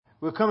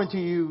We're coming to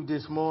you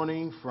this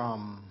morning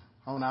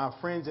on our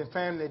Friends and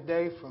Family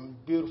Day from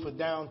beautiful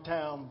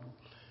downtown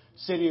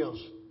city of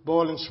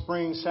Boiling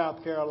Springs,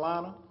 South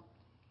Carolina.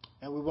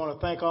 And we want to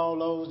thank all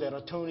those that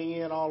are tuning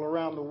in all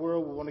around the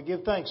world. We want to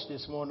give thanks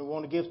this morning. We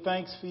want to give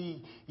thanks for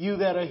you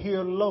that are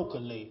here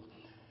locally.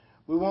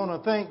 We want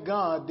to thank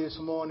God this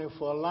morning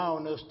for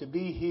allowing us to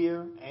be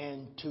here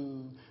and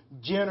to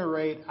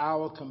generate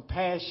our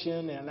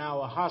compassion and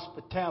our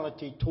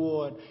hospitality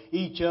toward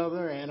each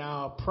other and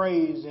our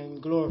praise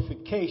and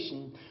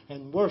glorification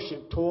and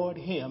worship toward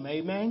Him.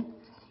 Amen.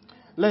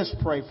 Let's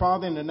pray.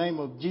 Father, in the name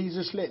of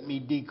Jesus, let me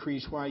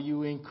decrease while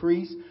you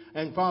increase.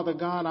 And Father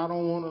God, I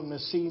don't want them to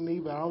see me,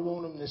 but I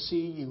want them to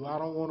see you. I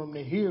don't want them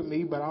to hear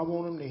me, but I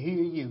want them to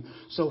hear you.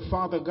 So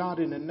Father God,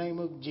 in the name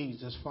of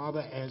Jesus,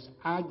 Father, as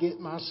I get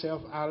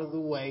myself out of the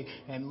way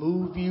and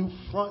move you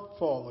front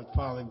forward,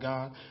 Father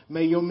God,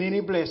 may your many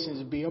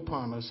blessings be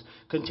upon us.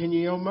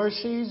 Continue your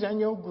mercies and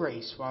your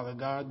grace, Father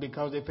God,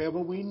 because if ever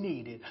we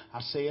need it,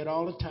 I say it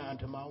all the time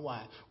to my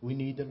wife, we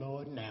need the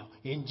Lord now.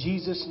 In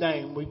Jesus'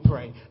 name we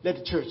pray. Let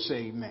the church say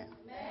amen.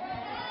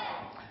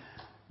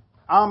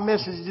 Our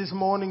message this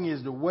morning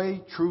is the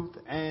way, truth,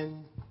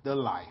 and the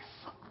life.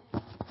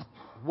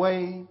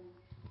 Way,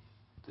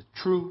 the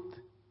truth,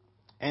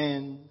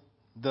 and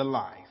the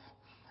life.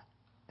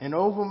 And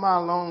over my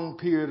long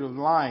period of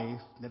life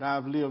that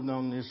I've lived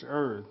on this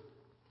earth,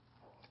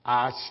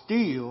 I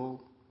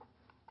still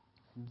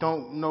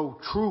don't know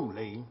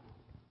truly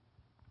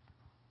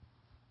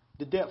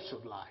the depths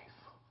of life,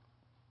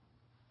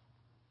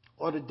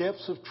 or the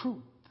depths of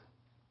truth,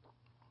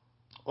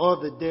 or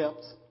the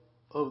depths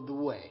of the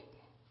way.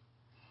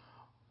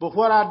 But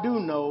what I do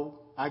know,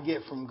 I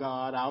get from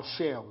God, I'll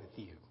share with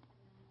you.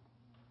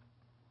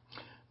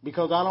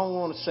 Because I don't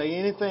want to say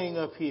anything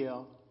up here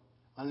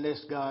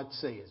unless God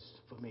says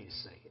for me to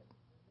say it.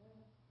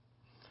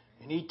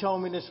 And He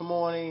told me this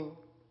morning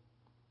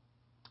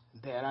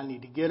that I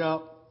need to get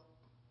up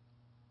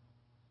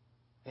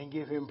and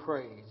give Him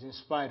praise in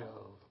spite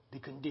of the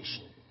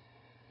conditions.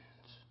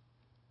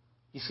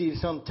 You see,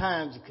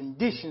 sometimes the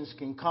conditions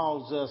can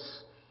cause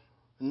us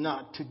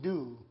not to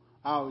do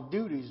our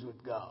duties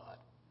with God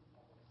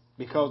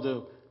because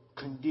of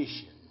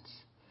conditions.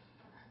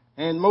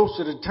 And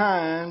most of the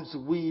times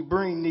we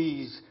bring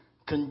these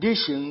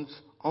conditions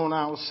on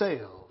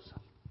ourselves.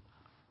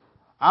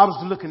 I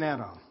was looking at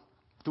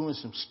doing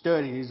some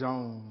studies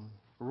on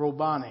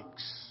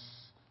robotics,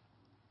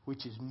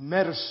 which is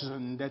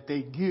medicine that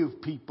they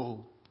give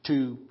people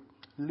to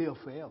live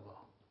forever.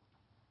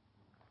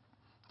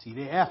 See,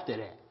 they're after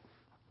that.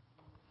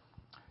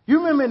 You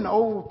remember in the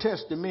Old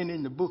Testament,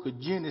 in the book of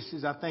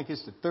Genesis, I think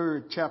it's the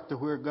 3rd chapter,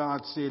 where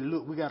God said,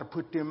 look, we got to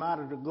put them out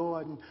of the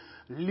garden,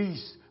 at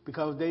least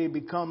because they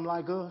become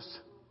like us.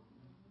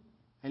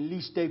 At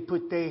least they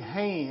put their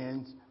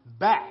hands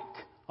back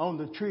on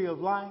the tree of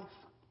life,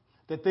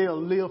 that they'll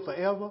live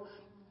forever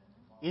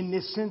in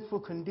this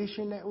sinful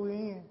condition that we're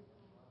in.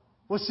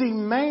 Well, see,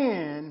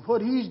 man,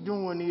 what he's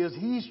doing is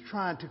he's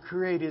trying to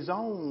create his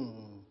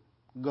own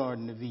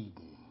Garden of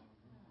Eden.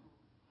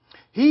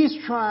 He's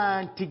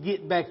trying to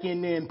get back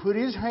in there and put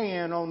his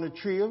hand on the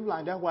tree of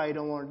life. That's why he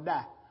don't want to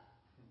die.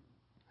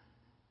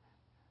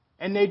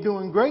 And they're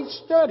doing great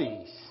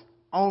studies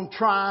on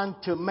trying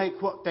to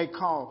make what they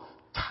call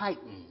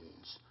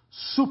titans,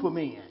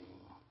 supermen.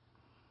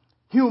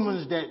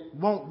 Humans that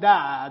won't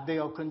die,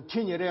 they'll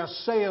continue. Their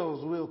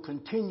cells will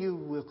continue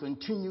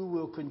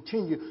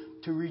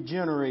to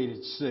regenerate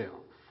itself.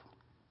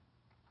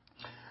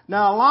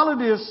 Now, a lot of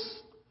this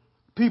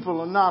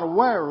people are not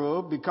aware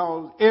of,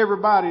 because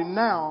everybody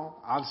now,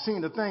 I've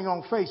seen a thing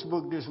on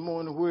Facebook this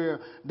morning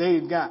where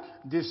they've got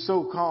this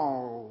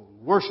so-called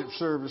worship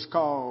service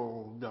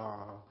called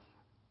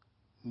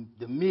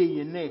the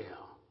Millionaire,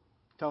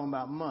 talking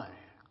about money.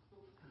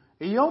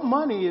 Your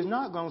money is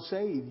not going to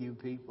save you,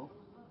 people.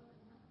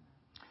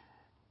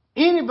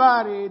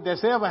 Anybody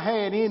that's ever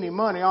had any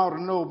money ought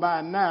to know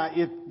by now,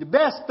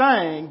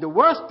 the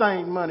worst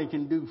thing money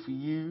can do for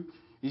you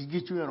is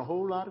get you in a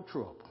whole lot of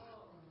trouble.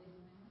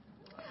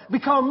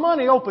 Because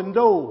money opens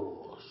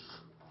doors.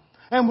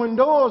 And when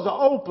doors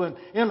are open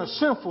in a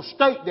sinful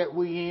state that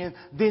we're in,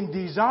 then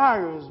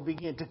desires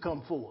begin to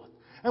come forth.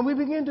 And we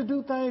begin to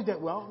do things that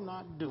we ought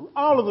not do.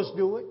 All of us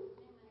do it.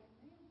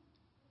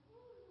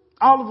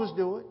 All of us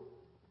do it.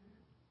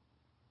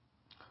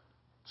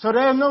 So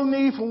there's no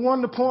need for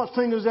one to point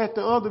fingers at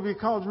the other,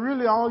 because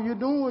really all you're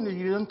doing is,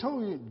 He done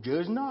told you,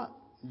 judge not,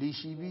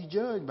 lest ye be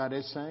judged by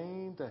that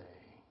same thing.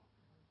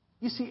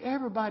 You see,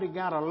 everybody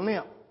got a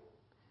limp.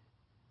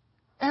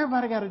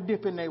 Everybody got a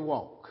dip in their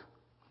walk.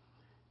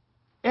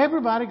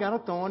 Everybody got a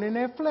thorn in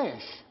their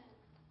flesh.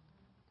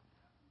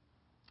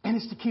 And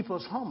it's to keep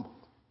us humble.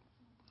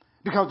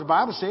 Because the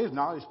Bible says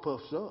knowledge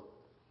puffs up.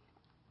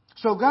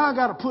 So God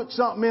got to put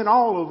something in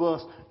all of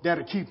us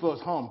that'll keep us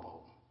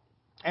humble.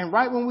 And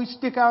right when we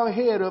stick our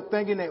head up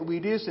thinking that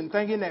we're this and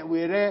thinking that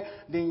we're that,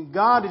 then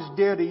God is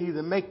there to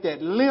either make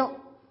that limp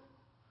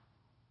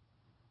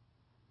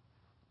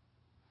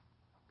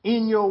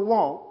in your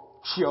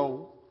walk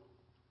show,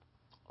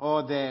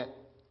 or that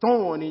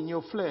thorn in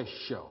your flesh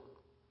show.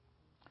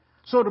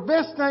 So the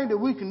best thing that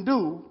we can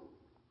do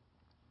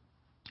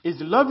is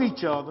to love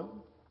each other,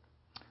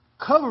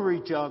 cover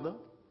each other,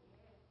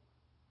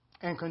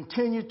 and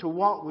continue to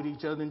walk with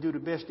each other and do the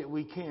best that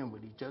we can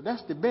with each other.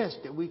 That's the best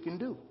that we can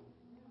do.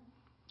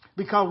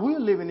 Because we're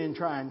living in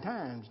trying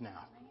times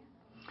now.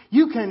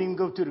 You can't even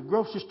go to the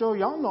grocery store.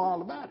 Y'all know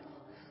all about it.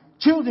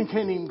 Children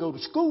can't even go to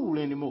school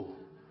anymore.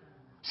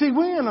 See,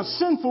 we're in a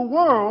sinful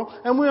world,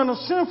 and we're in a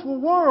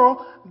sinful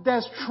world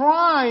that's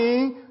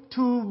trying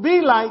to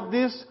be like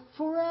this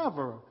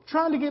forever.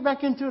 Trying to get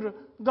back into the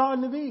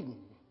Garden of Eden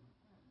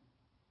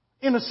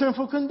in a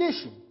sinful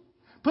condition.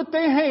 Put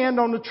their hand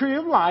on the tree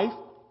of life,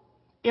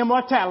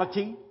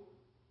 immortality,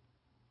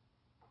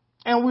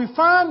 and we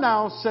find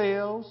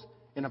ourselves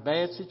in a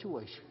bad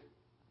situation.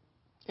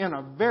 In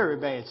a very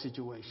bad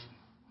situation.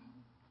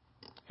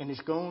 And it's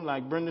going,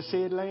 like Brenda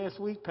said last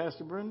week,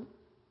 Pastor Brenda,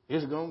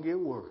 it's going to get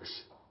worse.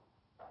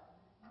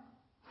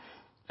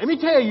 Let me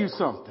tell you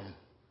something.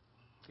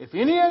 If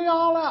any of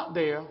y'all out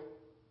there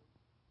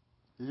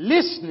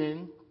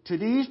listening to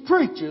these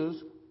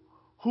preachers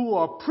who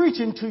are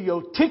preaching to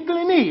your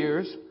tickling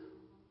ears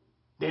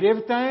that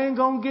everything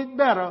going to get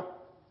better,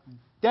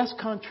 that's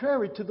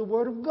contrary to the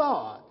Word of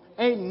God.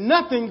 Ain't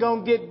nothing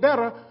going to get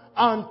better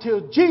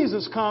until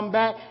Jesus come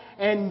back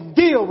and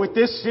deal with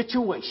this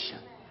situation.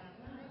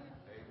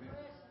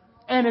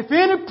 And if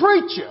any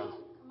preacher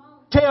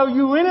tell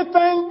you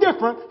anything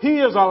different, he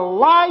is a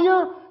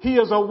liar, he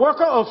is a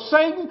worker of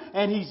Satan,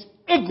 and he's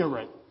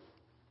ignorant.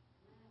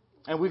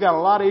 And we got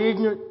a lot of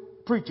ignorant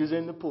preachers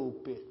in the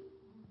pulpit.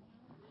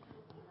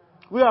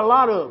 We got a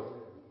lot of them.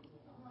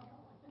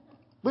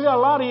 We got a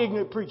lot of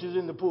ignorant preachers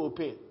in the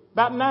pulpit.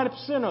 About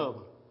 90% of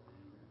them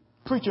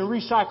preaching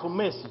recycled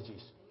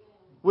messages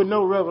with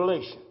no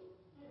revelation.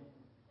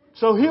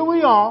 So here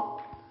we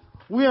are.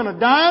 We're in a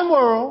dying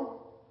world.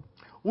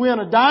 We're in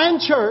a dying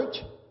church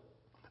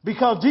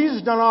because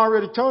Jesus done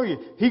already told you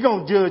He's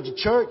going to judge the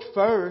church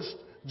first.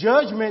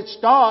 Judgment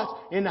starts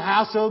in the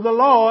house of the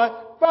Lord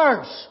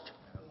first.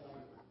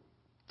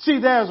 See,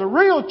 there's a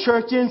real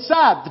church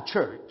inside the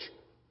church.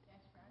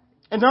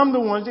 And I'm the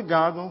ones that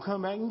God's going to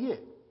come back and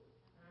get.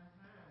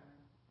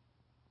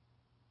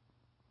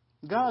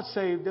 God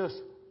saved us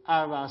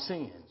out of our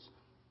sins.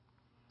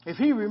 If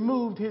He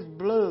removed His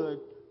blood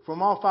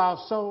from off our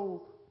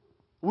soul,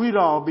 we'd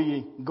all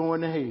be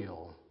going to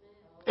hell.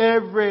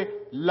 Every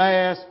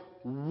last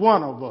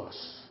one of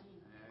us.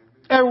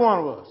 Every one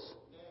of us.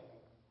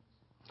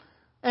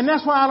 And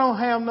that's why I don't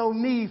have no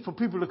need for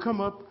people to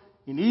come up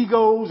in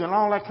egos and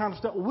all that kind of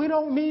stuff. We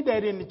don't need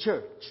that in the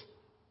church.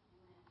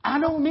 I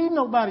don't need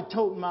nobody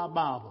toting my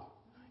Bible.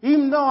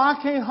 Even though I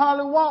can't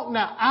hardly walk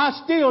now,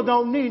 I still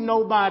don't need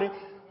nobody.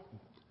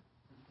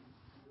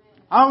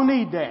 I don't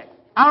need that.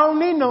 I don't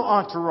need no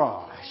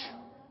entourage.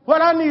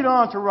 What I need an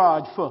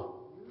entourage for?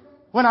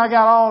 When I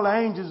got all the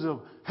angels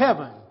of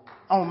heaven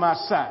on my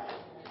side.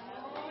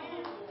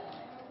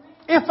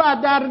 If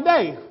I die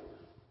today,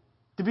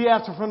 to be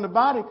absent from the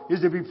body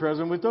is to be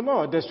present with the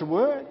Lord. That's the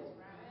word.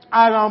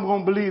 Either I'm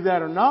going to believe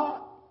that or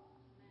not.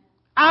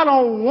 I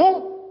don't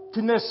want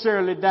to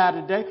necessarily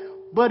die today,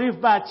 but if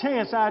by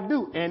chance I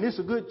do, and it's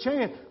a good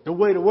chance, the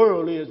way the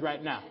world is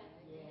right now.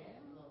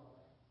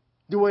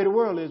 The way the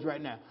world is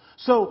right now.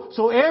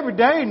 So every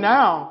day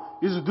now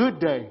is a good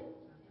day,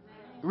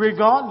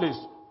 regardless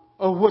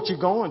of what you're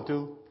going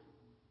through,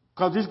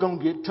 because it's going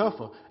to get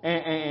tougher.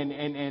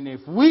 And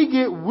if we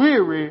get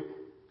weary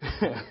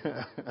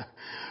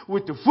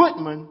with the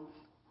footmen,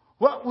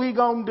 what we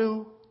going to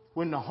do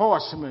when the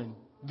horsemen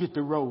get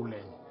to rolling,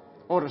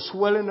 or the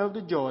swelling of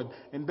the Jordan?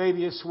 And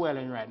baby, it's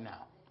swelling right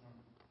now.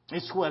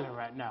 It's swelling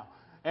right now.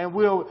 And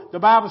the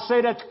Bible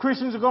say that the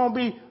Christians are going to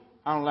be,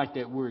 I don't like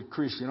that word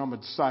Christian. I'm a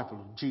disciple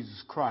of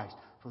Jesus Christ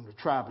from the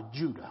tribe of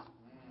Judah,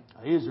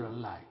 an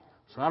Israelite.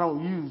 So I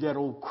don't use that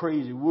old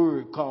crazy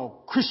word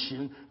called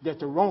Christian that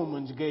the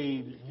Romans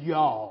gave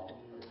y'all.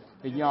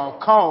 And y'all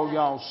call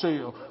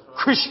y'allself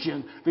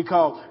Christian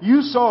because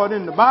you saw it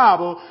in the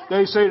Bible.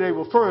 They say they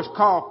were first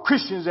called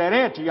Christians at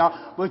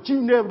Antioch, but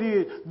you never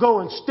did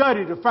go and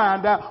study to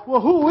find out, well,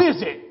 who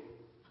is it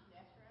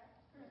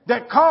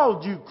that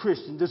called you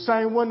Christian? The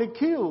same one that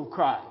killed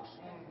Christ.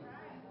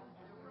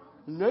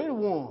 And they're the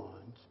ones.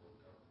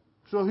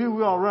 So here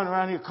we all running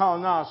around here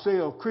calling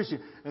ourselves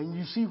Christian. And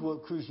you see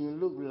what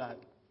Christians look like.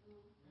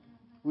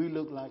 We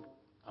look like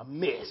a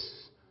mess.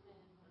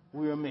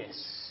 We're a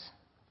mess.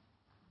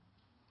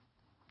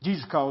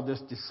 Jesus called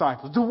us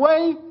disciples. The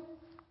way,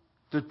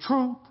 the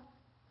truth,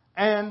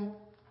 and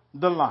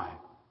the life.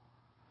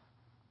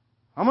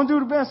 I'm going to do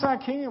the best I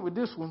can with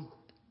this one.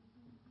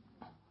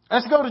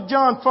 Let's go to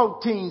John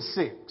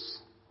 14:6.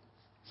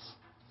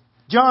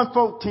 John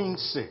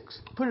 14:6.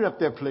 Put it up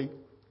there, please.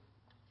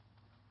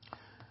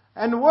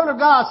 And the Word of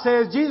God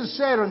says, Jesus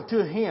said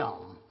unto him,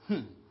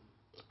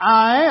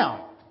 I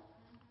am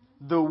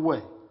the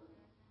way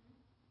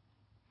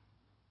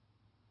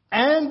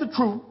and the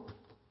truth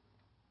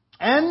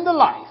and the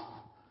life.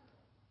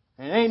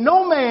 And ain't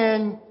no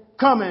man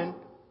coming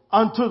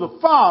unto the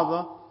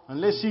Father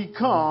unless he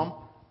come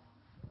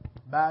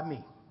by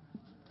me.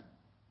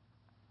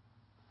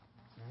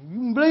 You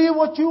can believe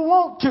what you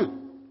want to.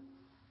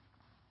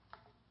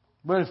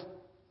 But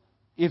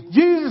if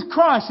Jesus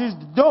Christ is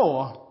the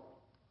door,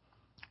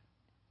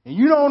 and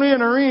you don't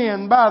enter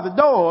in by the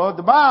door,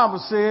 the Bible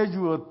says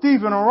you're a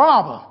thief and a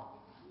robber.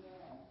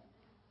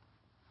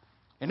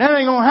 And that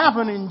ain't going to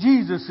happen in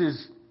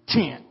Jesus'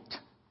 tent.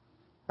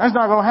 That's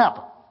not going to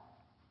happen.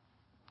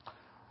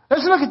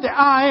 Let's look at the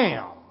I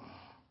am.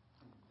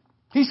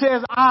 He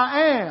says,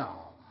 I am.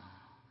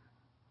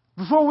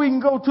 Before we can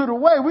go to the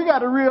way, we got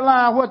to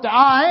realize what the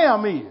I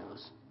am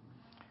is.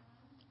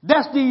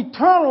 That's the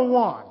eternal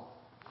one.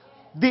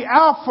 The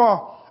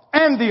Alpha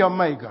and the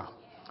Omega.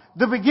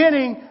 The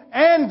beginning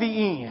and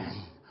the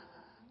end.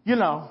 You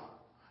know,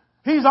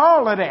 he's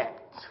all of that.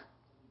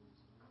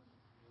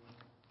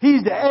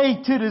 He's the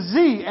A to the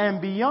Z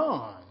and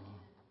beyond.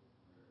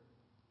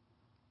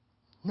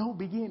 No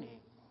beginning.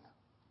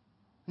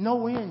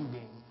 No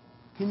ending.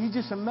 Can you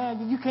just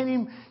imagine? You can't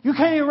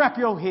even wrap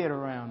your head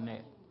around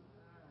that.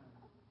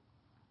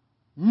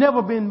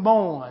 Never been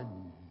born.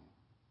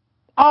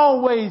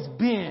 Always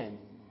been.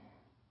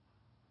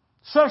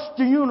 Searched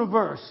the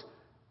universe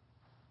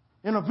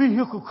in a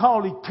vehicle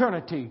called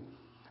eternity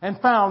and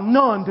found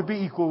none to be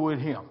equal with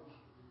him.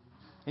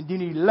 And then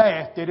he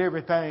laughed at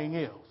everything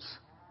else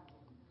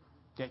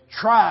that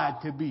tried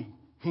to be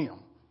him.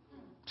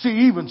 See,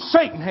 even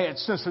Satan had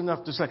sense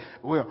enough to say,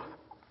 well,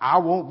 I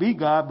won't be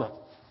God, but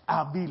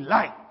I'll be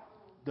like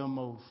the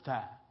Most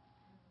High.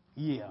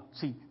 Yeah,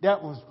 see,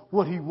 that was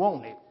what he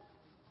wanted.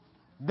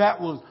 That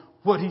was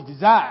what he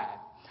desired.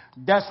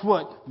 That's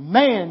what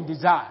man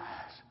desires.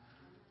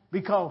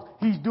 Because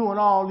he's doing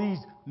all these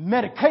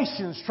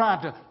medications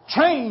trying to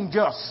change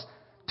us.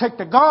 Take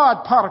the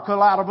God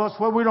particle out of us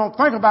where we don't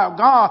think about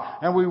God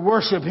and we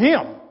worship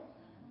him.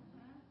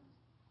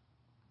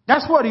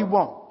 That's what he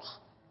wants.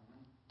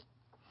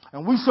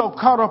 And we so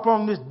caught up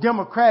on this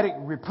Democratic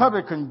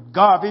Republican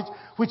garbage,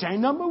 which ain't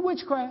nothing but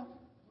witchcraft.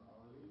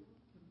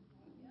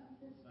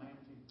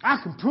 I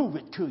can prove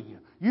it to you.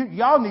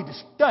 Y'all need to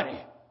study.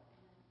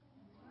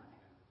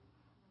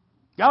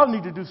 Y'all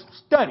need to do some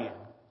studying.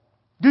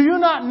 Do you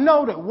not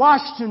know that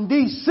Washington,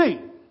 D.C.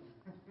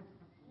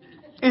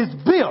 is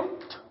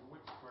built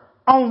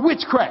on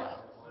witchcraft?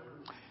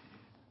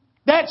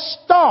 That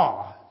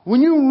star,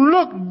 when you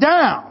look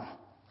down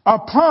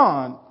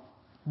upon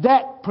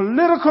that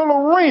political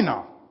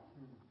arena,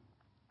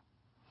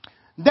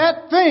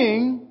 that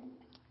thing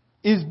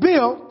is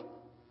built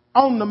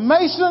on the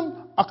Mason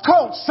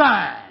occult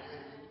sign.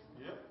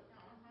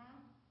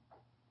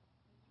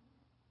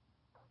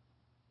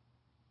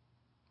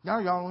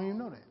 Y'all don't even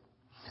know that.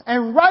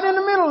 And right in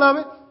the middle of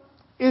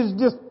it is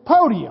this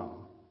podium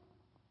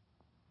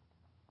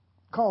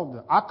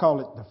I call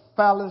it the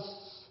phallus.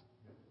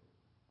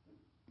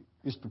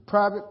 It's the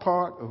private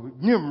part of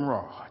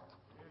Nimrod.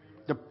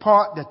 The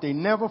part that they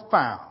never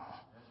found.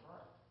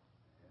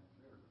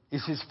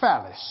 It's his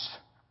phallus.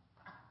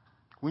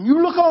 When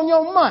you look on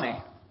your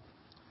money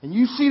and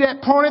you see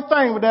that pointed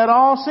thing with that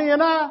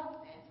all-seeing eye,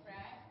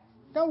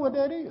 know what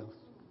that is.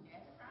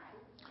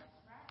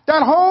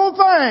 That whole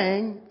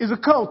thing is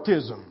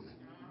occultism.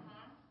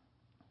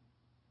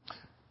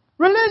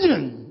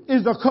 Religion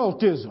is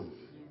occultism.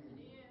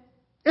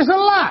 It's a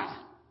lie.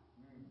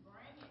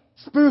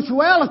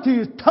 Spirituality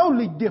is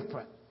totally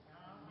different.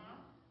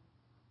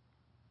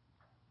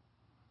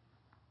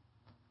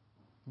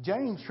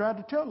 James tried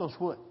to tell us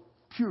what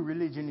pure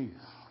religion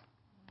is.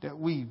 That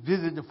we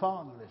visit the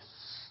fatherless,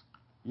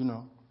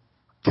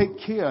 take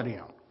care of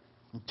them,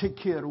 and take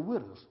care of the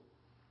widows,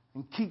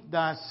 and keep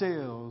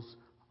thyself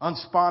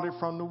unspotted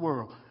from the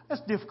world.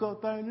 That's a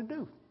difficult thing to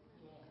do.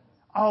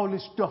 All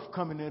this stuff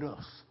coming at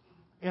us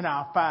in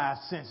our five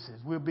senses.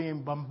 We're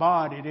being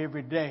bombarded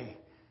every day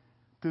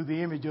through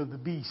the image of the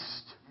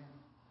beast.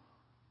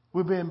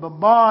 We're being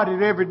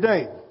bombarded every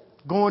day.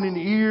 Going in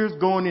the ears,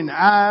 going in the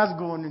eyes,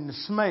 going in the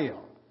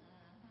smell.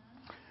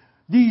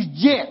 These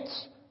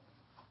jets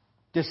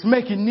that's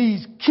making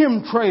these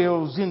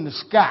chemtrails in the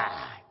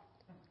sky.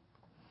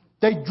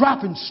 They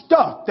dropping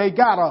stuff. They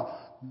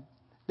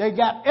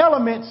got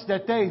elements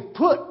that they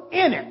put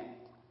in it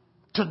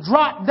to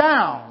drop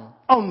down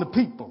on the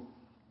people.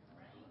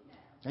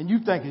 And you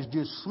think it's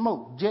just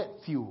smoke, jet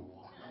fuel.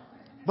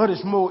 But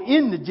it's more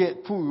in the jet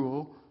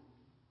fuel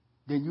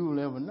than you'll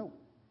ever know.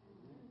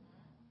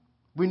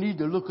 We need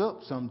to look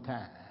up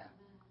sometime.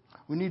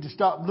 We need to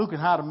stop looking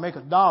how to make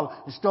a dollar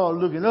and start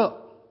looking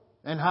up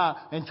and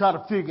try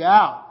to figure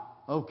out,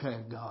 okay,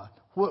 God,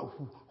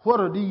 what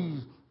are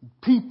these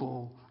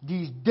people,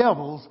 these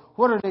devils,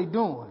 what are they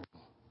doing?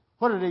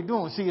 What are they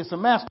doing? See, it's a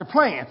master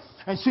plan.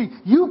 And see,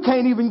 you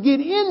can't even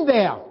get in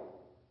there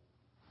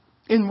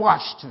in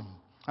Washington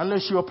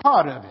unless you're a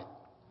part of it.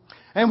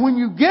 And when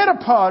you get a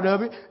part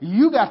of it,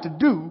 you got to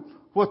do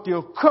what the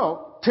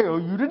occult tell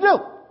you to do.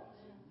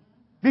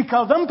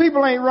 Because them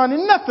people ain't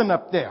running nothing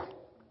up there.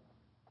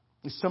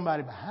 It's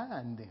somebody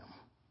behind them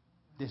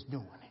that's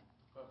doing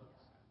it.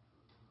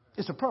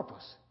 It's a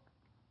purpose.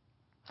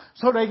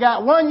 So they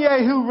got one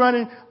yahoo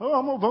running,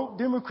 I'm going to vote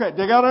Democrat.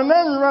 They got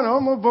another running,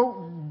 I'm going to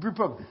vote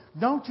Republican.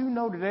 Don't you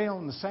know that they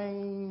on the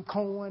same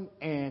coin,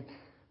 and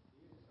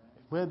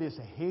whether it's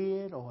a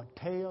head or a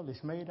tail,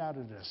 it's made out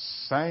of the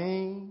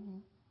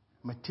same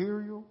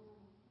material?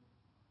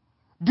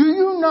 Do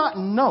you not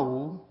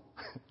know?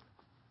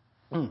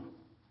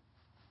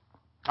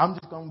 I'm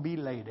just going to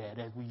belay that,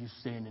 as we used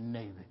to say in the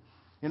Navy.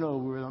 In other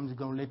words, I'm just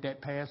going to let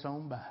that pass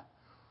on by.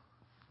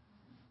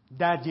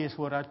 Digest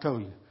what I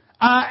told you.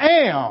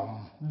 I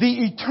am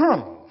the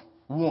eternal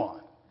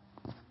one.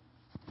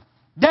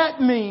 That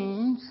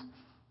means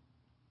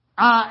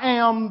I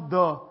am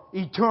the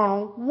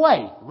eternal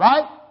way,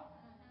 right?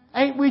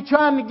 Ain't we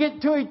trying to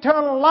get to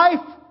eternal life?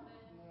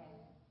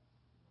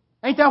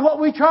 Ain't that what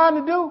we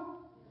trying to do?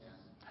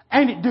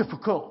 Ain't it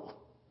difficult?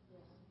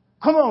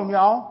 Come on,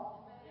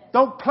 y'all.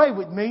 Don't play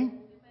with me.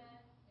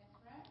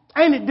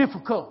 Ain't it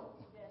difficult?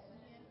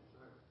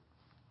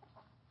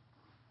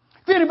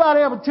 If anybody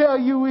ever tell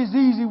you it's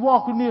easy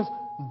walking this,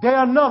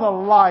 they're another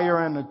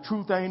liar, and the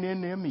truth ain't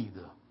in them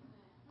either.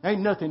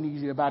 Ain't nothing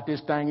easy about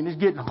this thing, and it's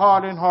getting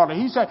harder and harder.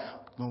 He said,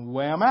 "Gonna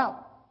wear them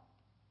out."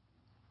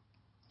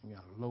 We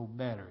got a low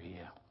battery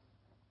here.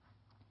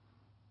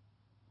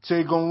 So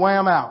he's gonna wear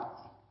them out.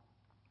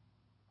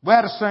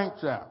 Wear the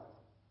saints out.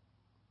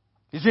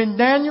 It's in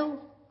Daniel,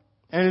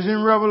 and it's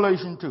in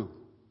Revelation too.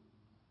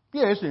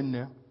 Yeah, it's in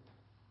there.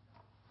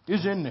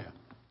 It's in there.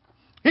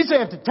 He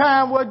said if the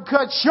time wasn't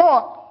cut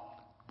short,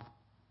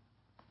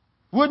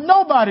 would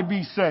nobody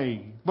be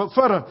saved? But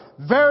for the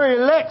very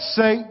elect's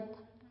sake,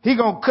 he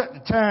gonna cut the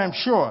time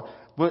short.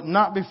 But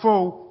not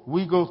before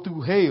we go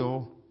through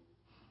hell.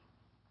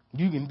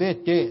 You can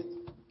bet that.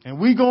 And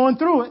we going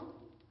through it.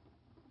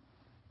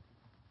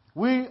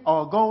 We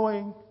are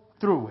going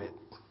through it.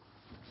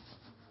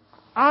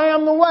 I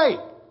am the way,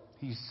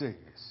 he says.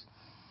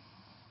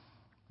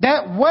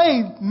 That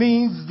way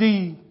means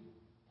the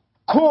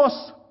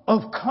course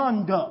of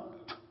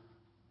conduct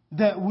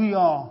that we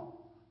are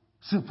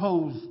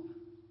supposed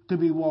to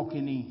be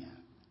walking in.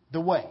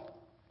 The way.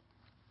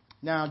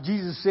 Now,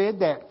 Jesus said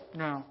that.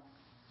 Now,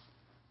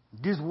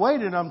 this way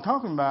that I'm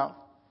talking about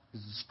is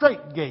a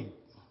straight gate.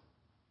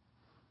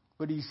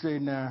 But he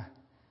said, now,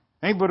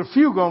 ain't but a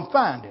few going to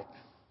find it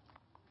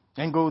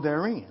and go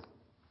therein.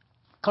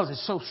 Because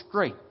it's so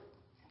straight.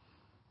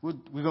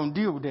 We're going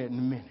to deal with that in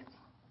a minute.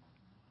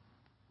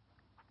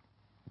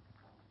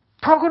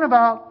 Talking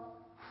about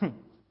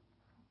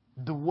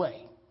the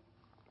way.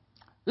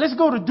 Let's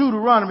go to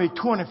Deuteronomy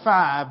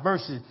 25,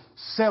 verses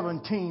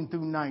 17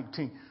 through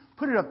 19.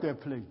 Put it up there,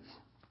 please.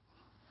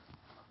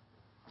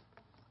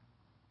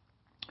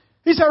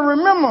 He said,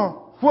 remember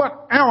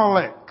what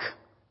Amalek.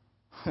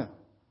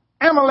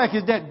 Amalek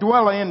is that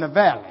dweller in the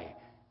valley.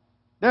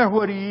 That's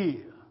what he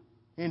is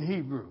in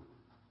Hebrew.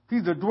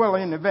 He's the dweller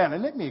in the valley.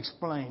 Let me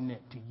explain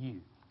that to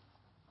you.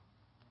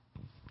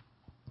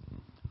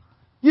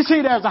 You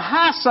see, there's a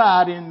high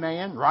side in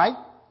man, right?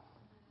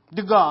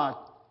 The God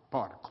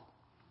particle.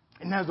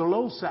 And there's a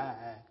low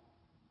side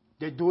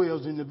that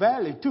dwells in the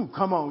valley too.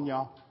 Come on,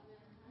 y'all.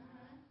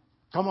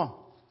 Come on.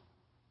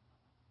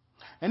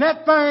 And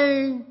that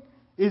thing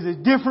is as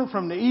different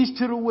from the east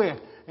to the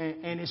west.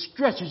 And it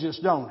stretches us,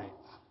 don't it?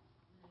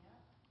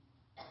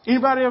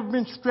 Anybody ever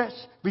been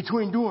stretched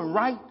between doing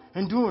right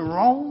and doing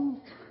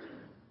wrong?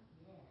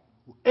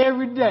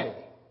 Every day.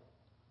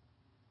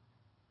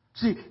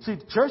 See,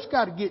 the church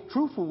got to get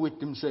truthful with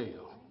themselves.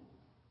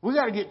 We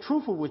got to get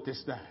truthful with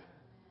this thing.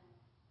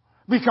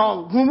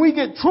 Because when we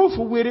get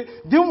truthful with it,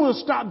 then we'll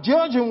stop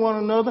judging one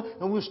another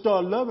and we'll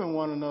start loving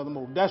one another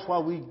more. That's why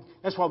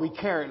we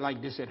carry it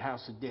like this at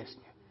House of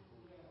Destiny.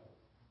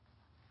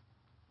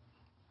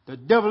 The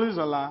devil is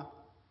a lie.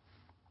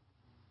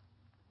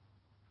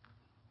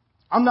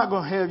 I'm not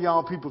going to have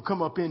y'all people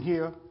come up in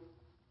here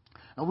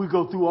and we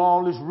go through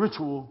all this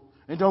ritual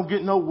and don't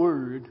get no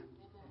word.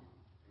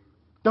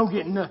 Don't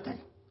get nothing.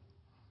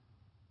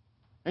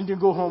 And then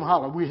go home and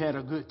holler, we had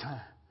a good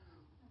time.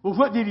 Well,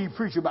 what did he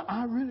preach about?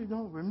 I really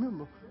don't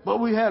remember. But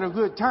we had a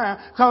good time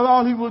because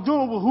all he was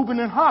doing was hooping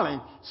and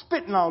hollering,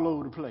 spitting all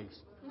over the place.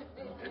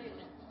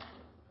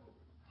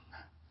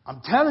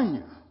 I'm telling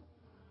you,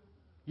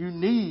 you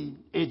need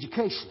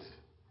education.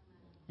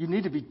 You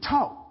need to be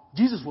taught.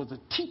 Jesus was a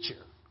teacher.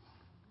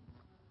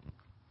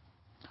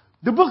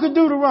 The book of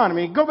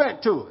Deuteronomy, go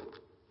back to it.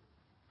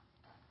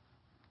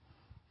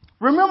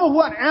 Remember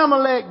what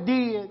Amalek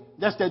did?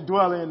 That's that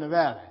dweller in the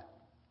valley.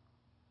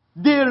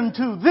 Did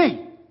unto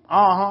thee.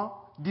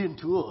 Did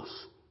unto us.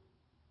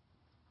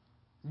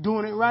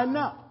 Doing it right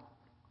now.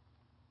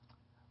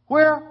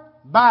 Where?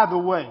 By the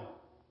way.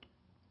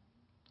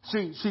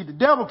 See, the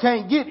devil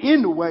can't get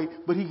in the way,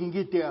 but he can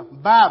get there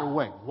by the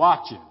way.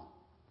 Watch it.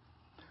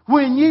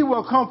 When ye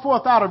will come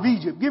forth out of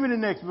Egypt. Give me the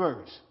next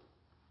verse.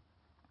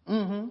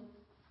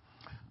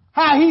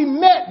 How he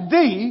met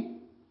thee.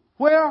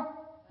 Where?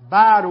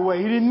 By the way.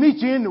 He didn't meet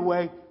you in the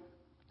way.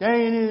 They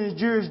ain't in his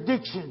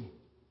jurisdiction.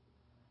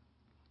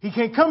 He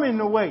can't come in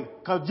the way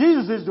because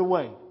Jesus is the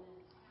way.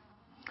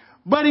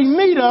 But he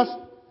meet us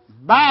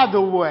by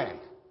the way.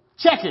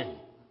 Check it.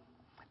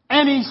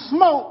 And he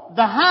smote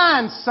the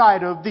hind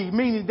side of thee,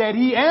 meaning that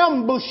he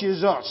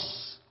ambushes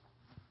us.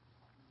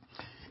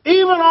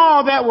 Even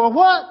all that were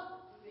what?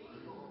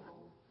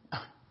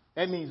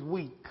 That means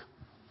weak.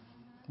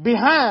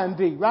 Behind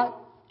thee, right?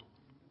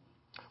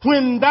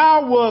 When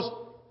thou was,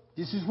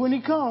 this is when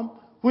he come,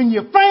 when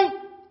you faint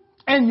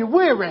and you're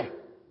weary.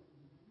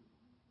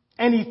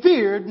 And he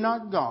feared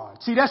not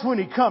God. See, that's when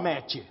he come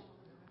at you.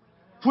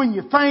 When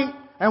you faint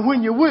and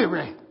when you're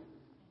weary.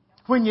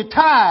 When you're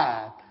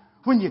tired.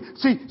 When you,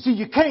 see,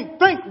 you can't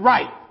think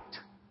right.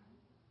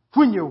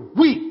 When you're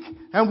weak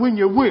and when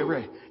you're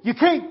weary. You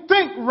can't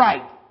think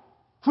right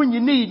when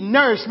you need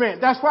nourishment.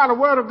 That's why the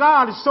Word of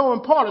God is so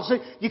important. See,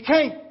 you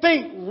can't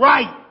think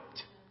right.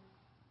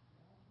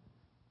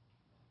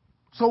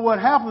 So what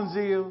happens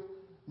is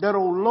that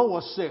old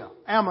lower self,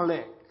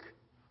 Amalek,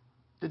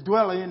 the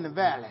dweller in the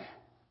valley,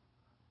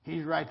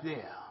 he's right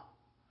there.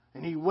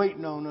 And he's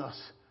waiting on us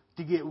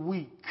to get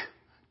weak,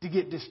 to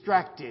get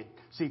distracted.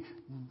 See,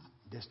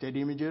 that's that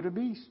image of the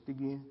beast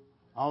again.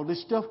 All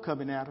this stuff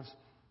coming at us.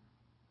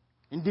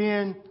 And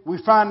then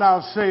we find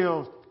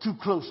ourselves too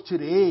close to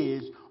the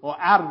edge or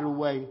out of the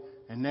way.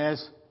 And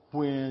that's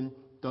when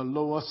the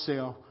lower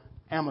self,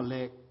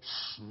 Amalek,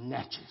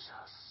 snatches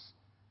us.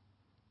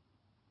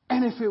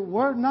 And if it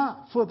were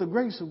not for the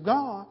grace of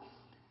God,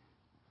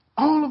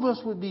 all of us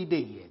would be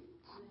dead.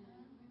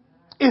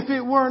 If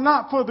it were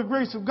not for the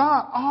grace of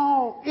God,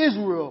 all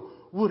Israel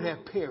would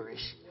have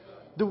perished.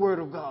 The Word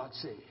of God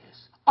says.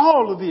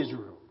 All of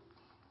Israel.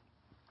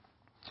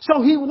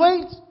 So he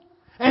waits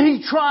and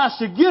he tries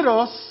to get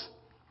us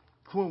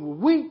when we're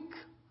weak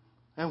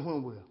and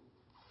when we're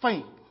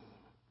faint.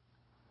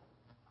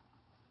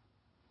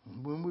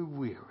 And when we're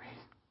weary.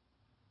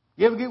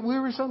 You ever get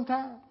weary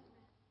sometime?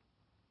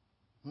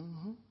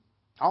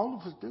 All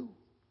of us do.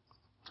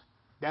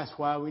 That's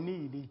why we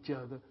need each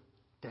other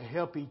to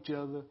help each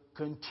other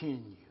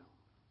continue.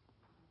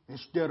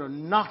 Instead of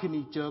knocking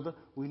each other,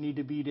 we need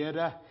to be there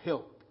to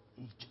help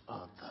each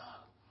other.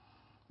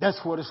 That's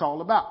what it's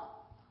all about.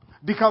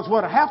 Because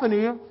what'll happen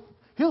is,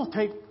 he'll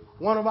take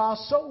one of our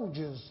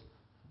soldiers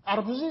out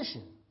of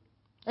position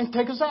and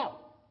take us out.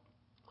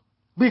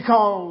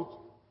 Because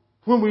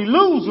when we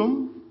lose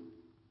them,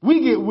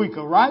 we get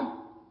weaker, right?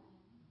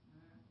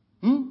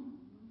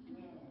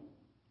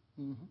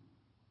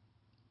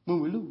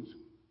 When we lose.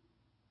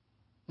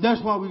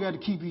 That's why we got to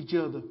keep each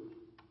other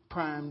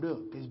primed up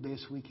as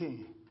best we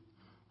can.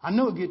 I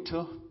know it get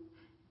tough.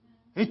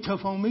 It's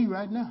tough on me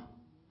right now.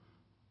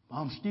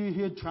 I'm still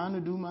here trying to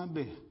do my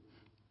best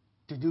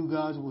to do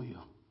God's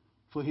will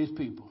for his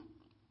people.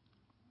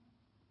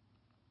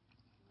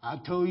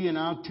 I've told you and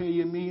I'll tell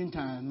you a million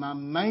times, my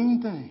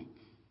main thing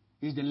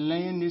is to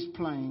land this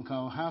plane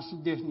called House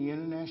of Destiny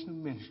International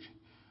Ministry,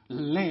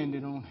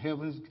 landed on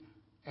heaven's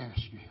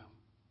airstrip.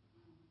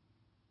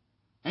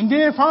 And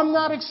then if I'm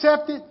not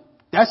accepted,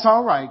 that's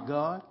all right,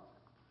 God.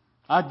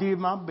 I did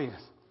my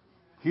best.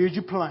 Here's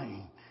your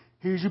plane.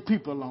 Here's your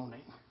people on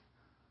it.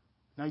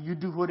 Now you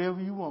do whatever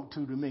you want to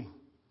me.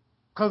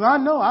 Because I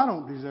know I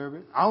don't deserve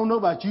it. I don't know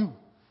about you.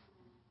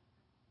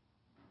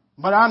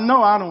 But I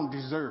know I don't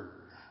deserve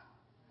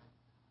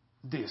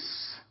this.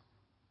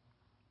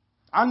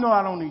 I know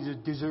I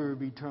don't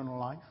deserve eternal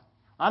life.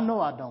 I know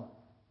I don't.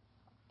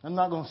 I'm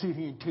not going to sit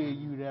here and tell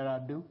you that I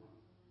do.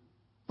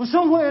 But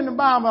somewhere in the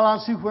Bible, I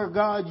see where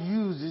God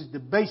uses the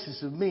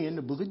basis of men,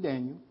 the book of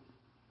Daniel,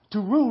 to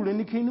rule in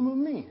the kingdom of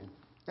men.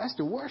 That's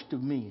the worst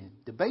of men,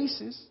 the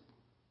basis.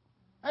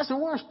 That's the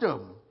worst of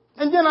them.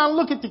 And then I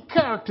look at the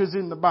characters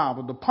in the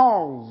Bible, the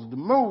Pauls, the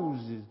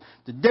Moses,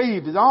 the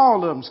Davids,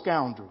 all of them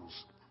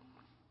scoundrels.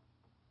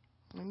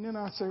 And then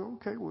I say,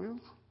 okay, well,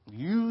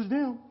 use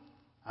them.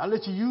 I'll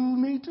let you use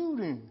me too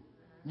then.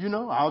 You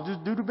know, I'll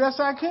just do the best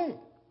I can.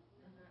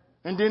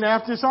 And then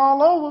after it's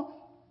all over,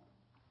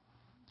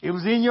 it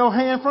was in your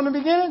hand from the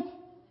beginning,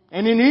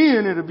 and in the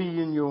end it'll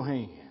be in your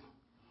hand.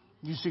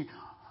 You see,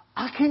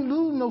 I can't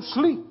lose no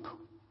sleep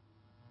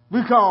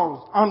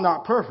because I'm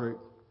not perfect.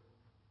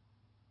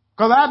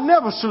 Because I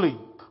never sleep.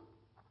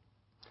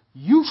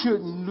 You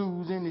shouldn't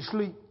lose any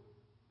sleep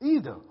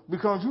either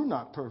because you're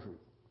not perfect.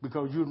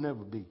 Because you'll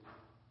never be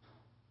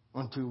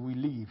until we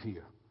leave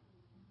here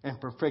and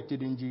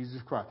perfected in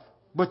Jesus Christ.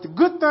 But the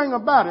good thing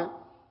about it,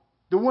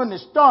 the one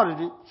that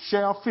started it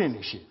shall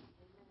finish it.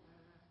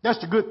 That's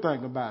the good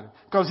thing about it.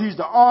 Because he's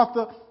the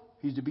author,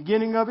 he's the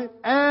beginning of it,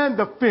 and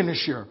the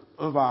finisher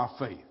of our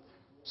faith.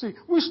 See,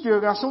 we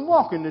still got some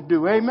walking to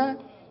do. Amen?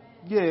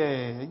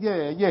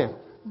 Yeah.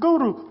 Go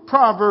to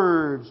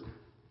Proverbs.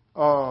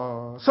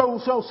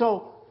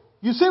 So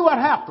you see what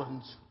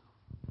happens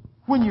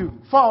when you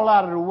fall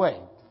out of the way.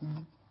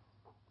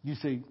 You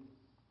see,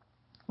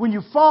 when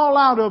you fall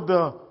out of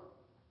the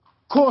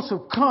course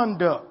of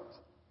conduct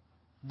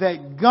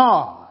that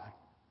God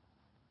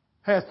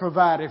has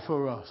provided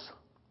for us.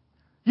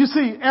 You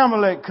see,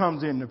 Amalek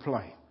comes into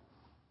play.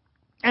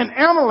 And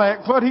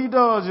Amalek, what he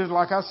does is,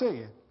 like I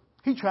said,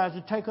 he tries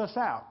to take us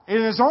out.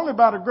 And it's only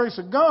by the grace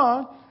of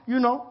God,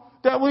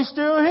 that we're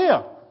still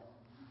here.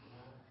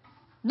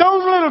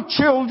 Those little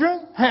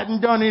children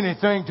hadn't done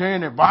anything to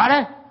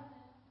anybody.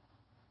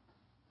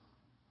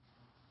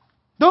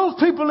 Those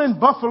people in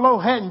Buffalo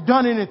hadn't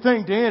done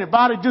anything to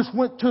anybody, just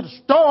went to the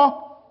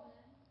store.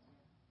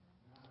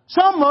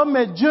 Some of them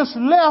had just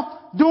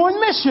left doing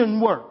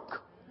mission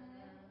work.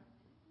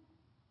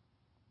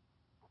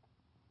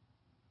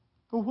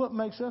 But what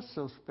makes us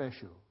so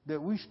special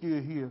that we still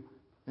here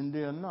and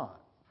they're not?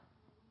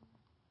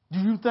 Do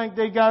you think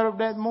they got up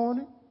that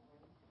morning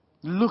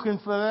looking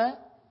for that?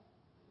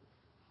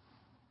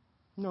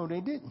 No,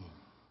 they didn't.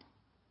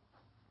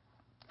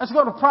 Let's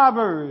go to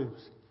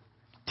Proverbs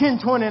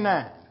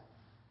 10:29.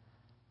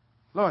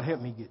 Lord,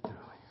 help me get through it.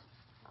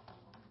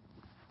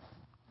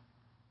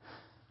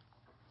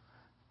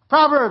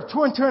 Proverbs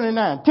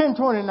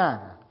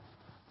 10:29.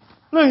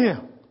 Look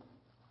here.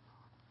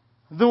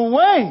 The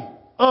way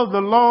of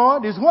the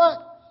Lord is what?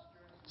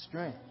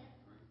 Strength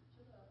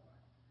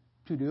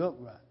to the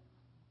upright.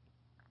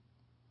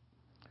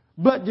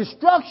 But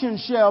destruction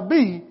shall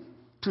be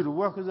to the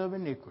workers of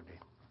iniquity.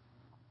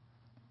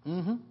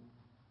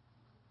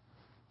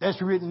 That's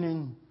written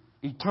in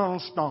eternal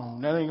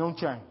stone. That ain't going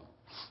to change.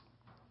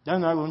 That's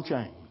not going to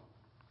change.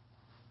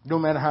 No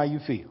matter how you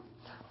feel.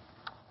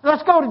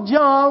 Let's go to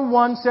John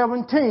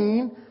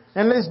 1:17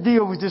 and let's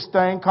deal with this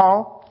thing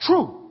called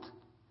truth.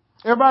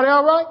 Everybody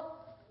all right?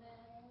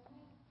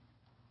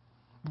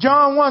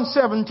 John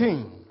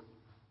 1:17.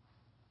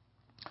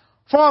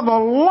 For the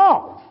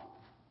law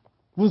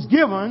was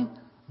given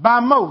by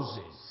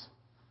Moses.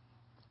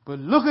 But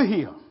look at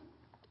here.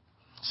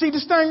 See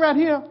this thing right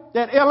here?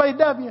 That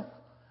LAW?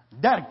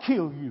 That'll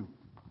kill you.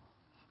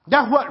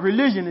 That's what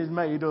religion is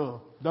made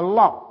of. The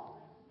law.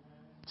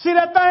 See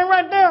that thing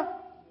right there?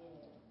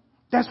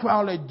 That's where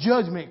all that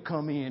judgment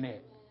come in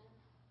at.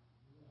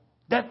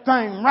 That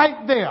thing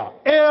right there.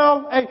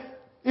 L-A.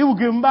 It was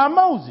given by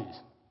Moses.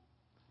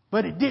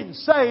 But it didn't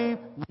save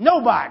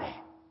nobody.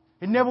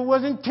 It never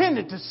was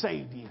intended to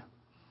save you.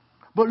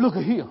 But look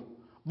at here.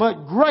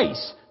 But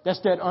grace,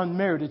 that's that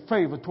unmerited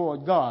favor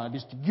toward God.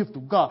 It's the gift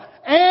of God.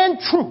 And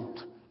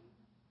truth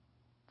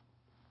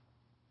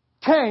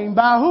came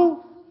by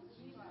who?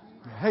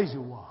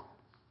 Yeshua,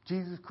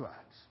 Jesus Christ.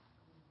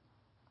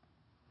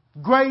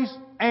 Grace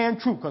and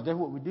truth, because that's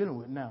what we're dealing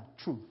with now.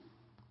 Truth.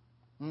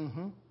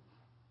 Pilate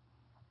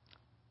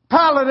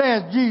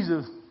asked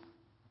Jesus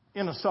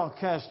in a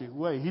sarcastic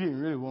way. He didn't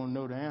really want to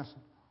know the answer.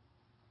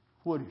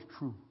 What is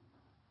truth?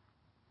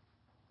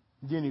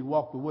 Then he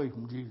walked away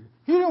from Jesus.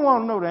 He didn't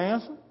want to know the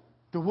answer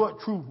to what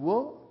truth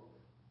was.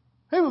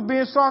 He was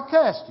being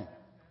sarcastic.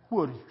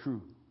 What is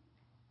truth?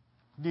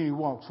 Then he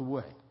walks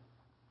away.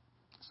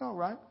 It's all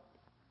right.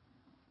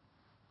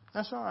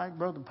 That's all right,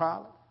 Brother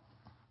Pilate.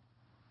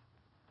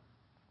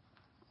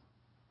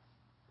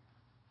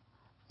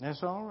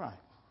 That's all right.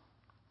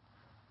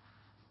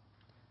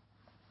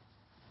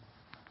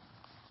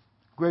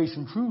 Grace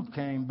and truth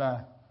came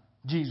by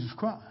Jesus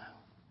Christ.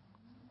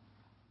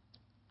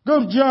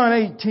 Go to John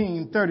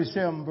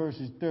 18:37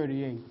 verses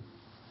 38.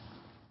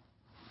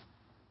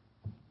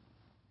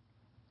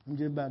 I'm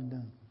just about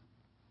done.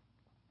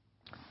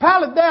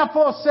 Pilate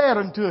therefore said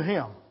unto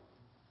him,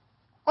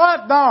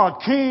 Art thou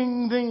a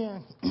king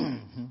then?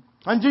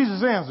 And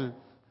Jesus answered,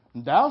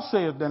 Thou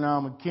sayest that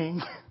I'm a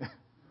king.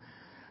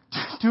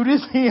 To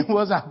this end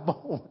was I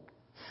born.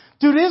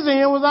 To this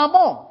end was I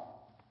born.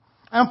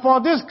 And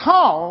for this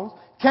cause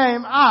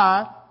came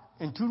I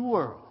into the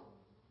world,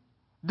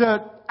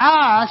 that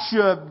I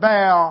should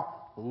bear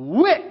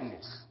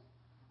witness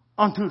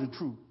unto the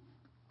truth.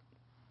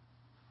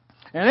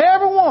 And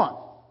everyone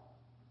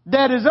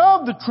that is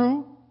of the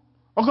truth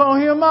are going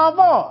to hear my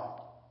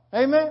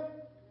voice. Amen.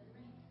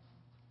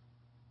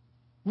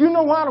 You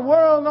know why the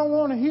world don't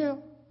want to hear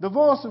the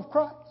voice of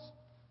Christ?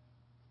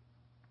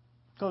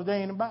 Because they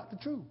ain't about the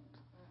truth.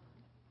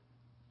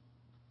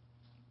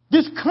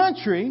 This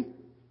country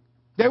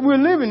that we're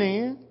living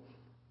in,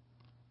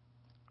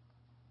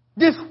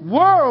 this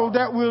world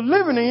that we're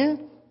living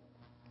in,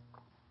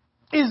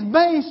 is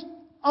based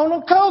on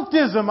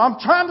occultism. I'm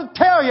trying to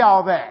tell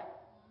y'all that.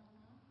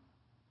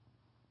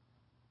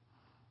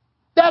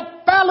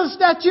 That palace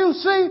that you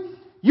see,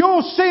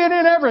 you'll see it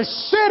in every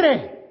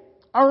city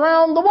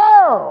around the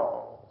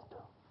world.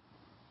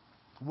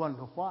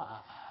 Wonder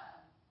why.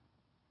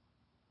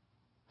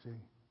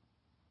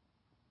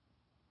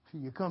 See,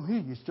 you come here,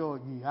 you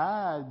start, your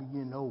eyes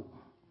begin to open.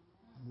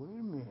 Wait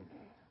a minute.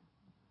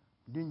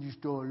 Then you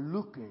start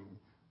looking,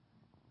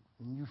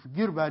 and you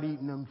forget about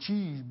eating them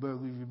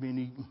cheeseburgers you've been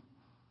eating.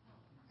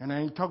 And I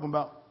ain't talking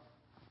about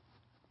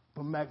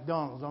from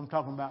McDonald's. I'm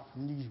talking about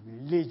from these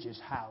religious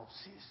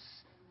houses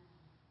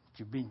that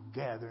you've been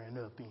gathering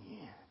up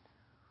in.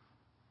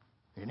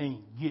 It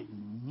ain't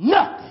getting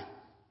nothing.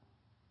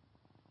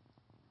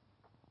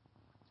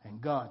 And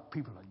God,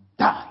 people are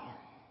dying.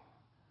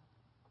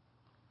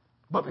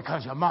 But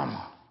because your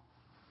mama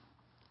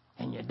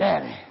and your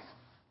daddy,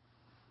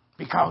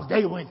 because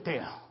they went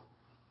there.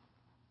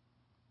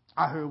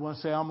 I heard one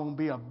say, I'm going to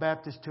be a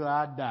Baptist till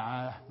I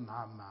die.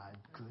 My mind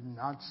could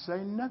not say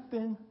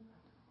nothing.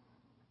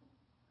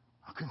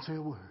 I couldn't say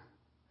a word.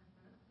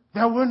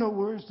 There were no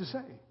words to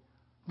say.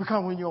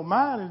 Because when your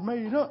mind is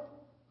made up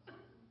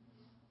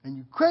and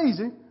you're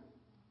crazy,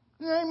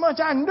 There ain't much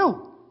I can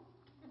do.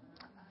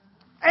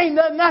 Ain't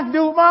nothing I can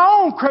do with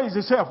my own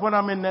crazy self when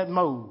I'm in that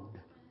mode.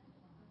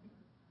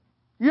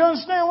 You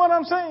understand what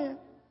I'm saying?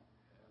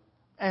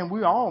 And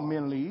we're all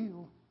mentally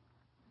ill.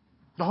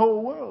 The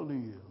whole world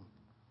is.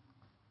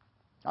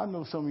 I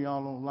know some of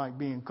y'all don't like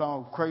being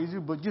called crazy,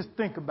 but just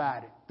think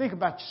about it. Think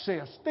about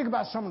yourself. Think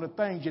about some of the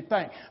things you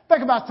think.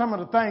 Think about some of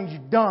the things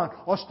you've done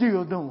or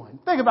still doing.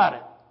 Think about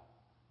it.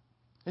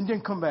 And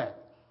then come back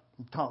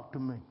and talk to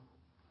me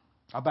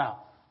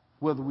about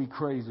whether we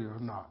crazy or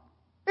not.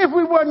 If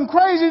we wasn't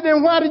crazy,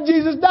 then why did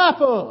Jesus die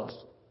for us?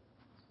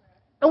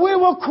 And we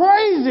were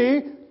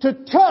crazy to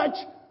touch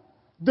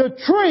the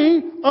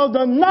tree of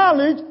the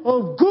knowledge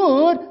of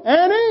good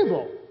and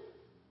evil.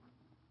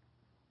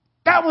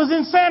 That was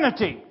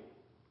insanity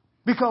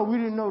because we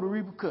didn't know the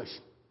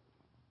repercussion.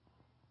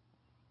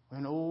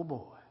 And oh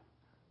boy,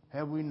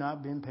 have we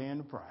not been paying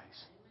the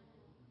price.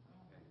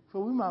 So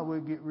we might well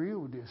get real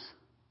with this.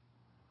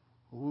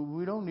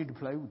 We don't need to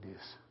play with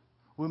this.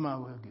 We might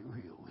well get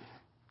real with it.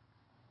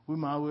 We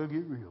might well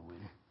get real with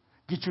it.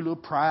 Get your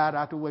little pride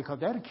out the way because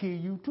that'll kill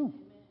you too.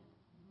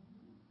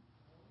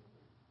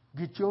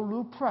 Get your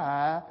little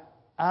pride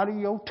out of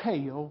your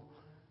tail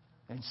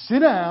and sit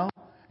down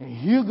and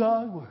hear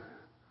God's word.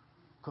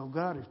 Because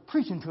God is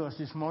preaching to us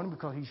this morning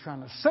because he's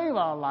trying to save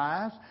our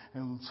lives.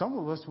 And some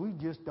of us, we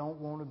just don't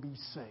want to be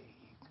saved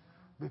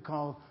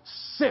because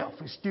self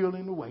is still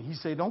in the way. He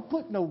said, don't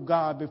put no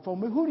God before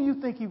me. Who do you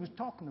think he was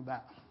talking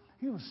about?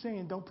 He was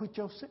saying, don't put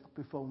yourself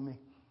before me.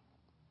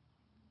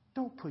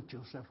 Don't put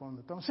yourself on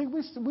the throne. See,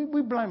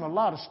 we blame a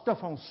lot of stuff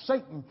on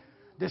Satan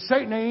that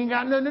Satan ain't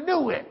got nothing to do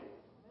with.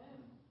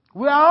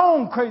 We our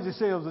own crazy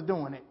selves are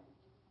doing it.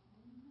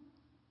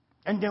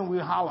 And then we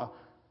holler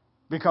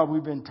because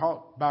we've been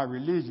taught by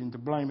religion to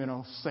blame it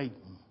on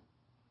Satan.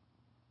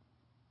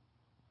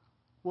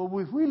 Well,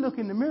 if we look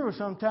in the mirror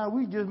sometime,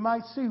 we just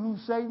might see who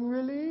Satan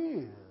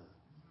really is.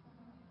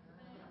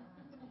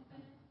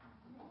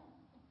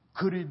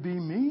 Could it be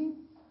me?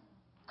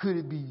 Could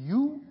it be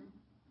you?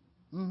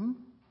 Mm-hmm.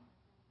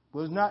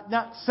 Was not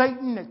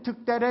Satan that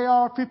took that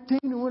AR-15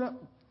 and went up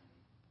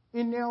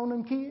in there on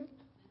them kids?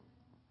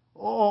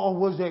 Or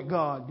was that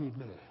God did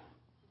that?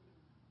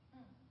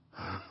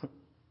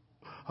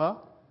 Huh?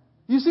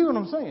 You see what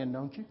I'm saying,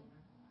 don't you?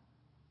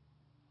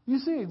 You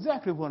see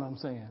exactly what I'm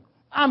saying.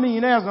 I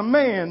mean, as a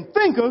man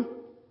thinker,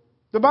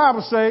 the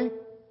Bible say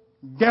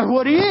that's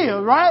what he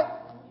is, right?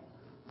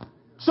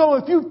 So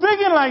if you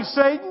thinking like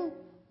Satan,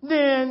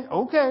 then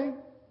okay,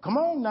 come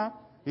on now.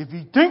 If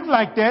you think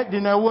like that,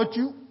 then that's what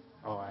you...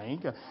 Oh, I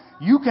ain't got...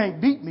 You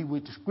can't beat me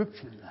with the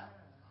scripture now.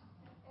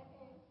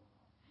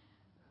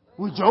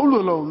 With your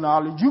little old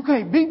knowledge, you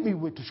can't beat me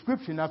with the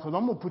scripture now because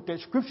I'm going to put that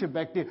scripture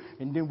back there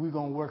and then we're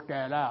going to work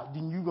that out.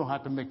 Then you're going to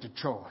have to make the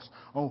choice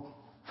on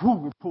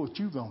who report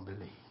you're going to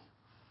believe.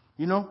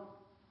 You know?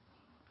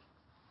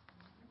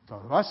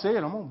 So if I say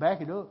it, I'm going to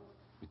back it up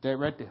with that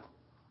right there.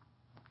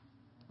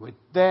 With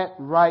that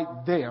right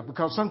there.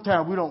 Because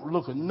sometimes we don't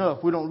look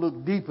enough. We don't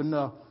look deep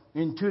enough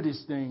into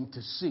this thing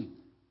to see.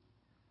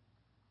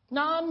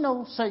 Now, I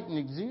know Satan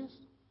exists.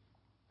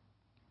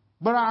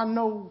 But I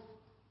know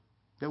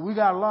that we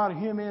got a lot of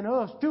him in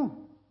us too.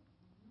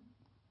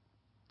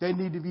 They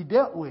need to be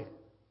dealt with.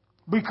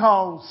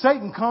 Because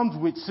Satan comes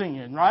with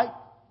sin, right?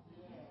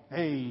 Yeah.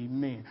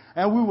 Amen.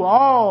 And we were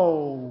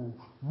all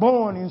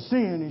born in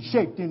sin and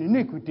shaped in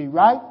iniquity,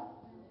 right?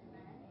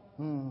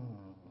 Mm-hmm.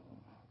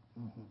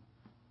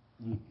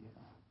 Yeah.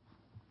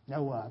 That's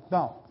what I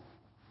thought.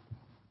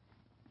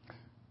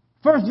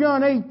 1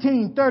 John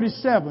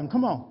 18:37.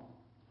 Come on.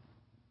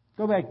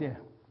 Go back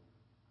there.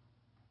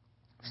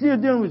 Still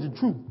dealing with the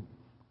truth.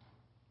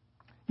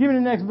 Give me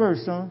the next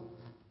verse, son.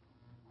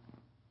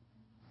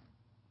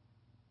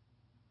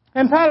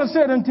 And Pilate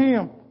said unto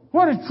him,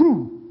 what is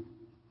truth?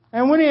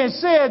 And when he had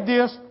said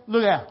this,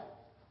 look out.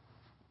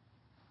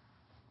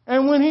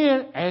 And when he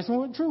had asked him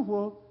what truth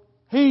was,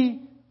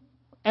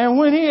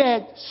 when he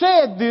had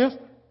said this,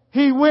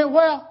 he went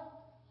where?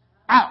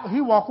 Out.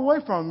 He walked away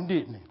from him,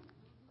 didn't he?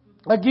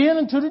 Again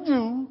unto the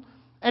Jews,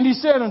 and he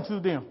said unto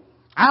them,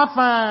 I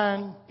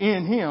find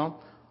in him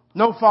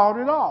no fault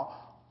at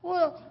all.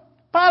 Well,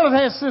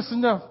 Pilate had sense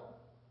enough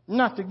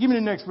not to, give me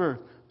the next verse.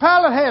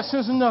 Pilate had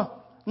sense enough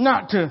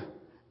not to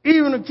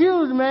even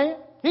accuse the man.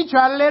 He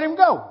tried to let him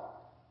go.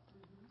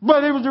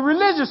 But it was the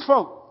religious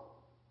folk,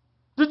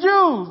 the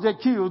Jews, that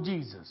killed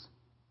Jesus.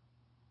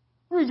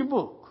 Read your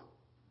book.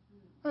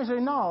 They say,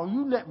 no,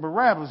 you let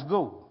Barabbas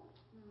go.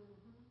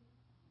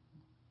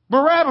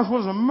 Barabbas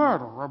was a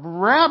murderer.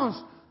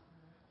 Barabbas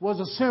was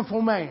a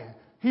sinful man.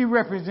 He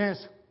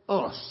represents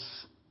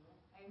us.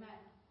 Amen.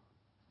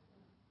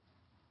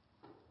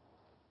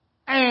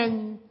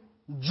 And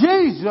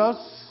Jesus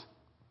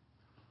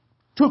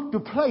took the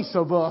place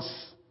of us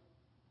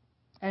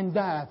and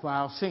died for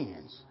our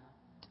sins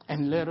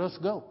and let us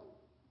go.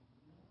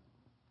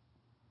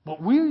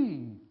 But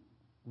we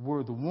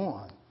were the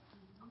one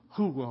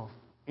who were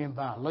in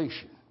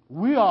violation.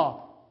 We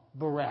are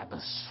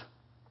Barabbas.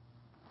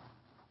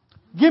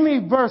 Give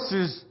me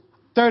verses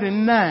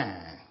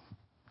 39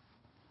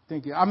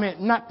 I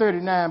meant not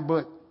 39,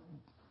 but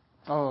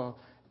go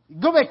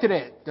back to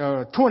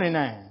that,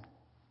 29.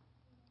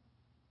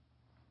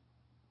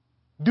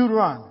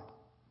 Deuteronomy.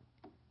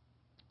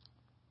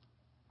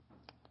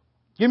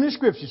 Give me the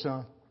scripture,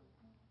 son.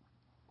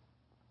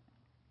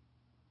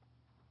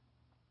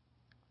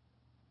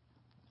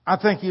 I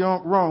think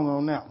you're wrong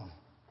on that one.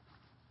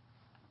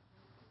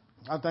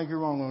 I think you're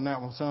wrong on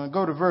that one, son.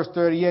 Go to verse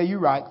 30. Yeah, you're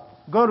right.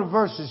 Go to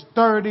verses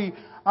 30.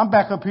 I'm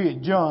back up here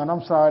at John.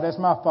 I'm sorry. That's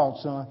my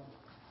fault, son.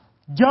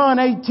 John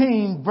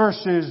 18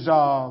 verses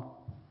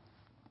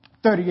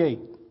 38.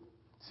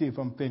 See if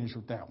I'm finished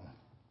with that one.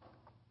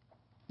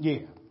 Yeah.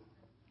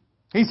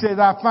 He says,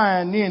 I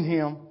find in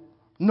him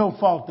no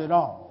fault at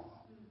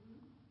all.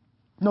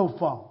 No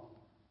fault.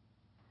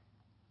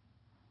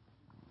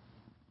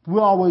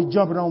 We're always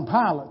jumping on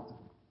Pilate.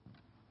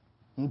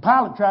 And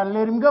Pilate tried to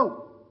let him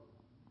go.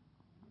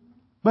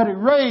 But it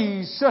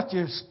raised such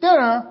a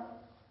stir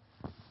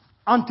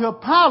until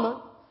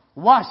Pilate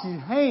washed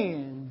his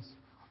hands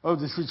of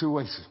the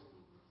situation.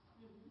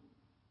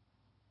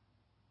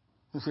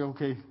 He said,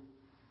 okay,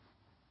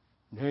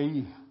 there he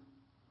is.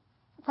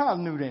 Pilate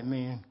knew that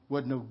man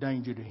wasn't no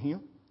danger to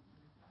him.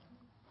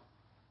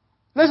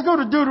 Let's go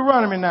to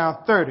Deuteronomy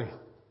now, 30.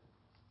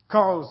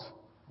 Because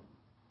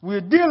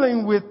we're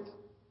dealing with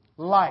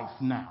life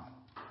now.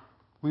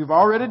 We've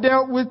already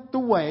dealt with the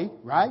way,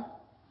 right?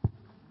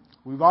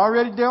 We've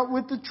already dealt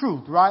with the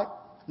truth, right?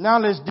 Now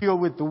let's deal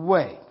with the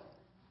way.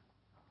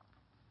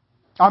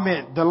 I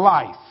mean, the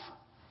life.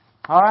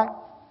 All right?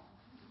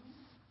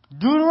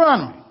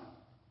 Deuteronomy.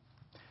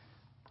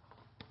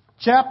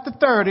 Chapter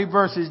 30,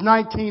 verses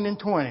 19 and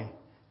 20.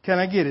 Can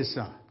I get it,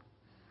 son?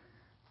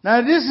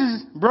 Now this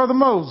is Brother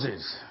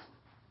Moses.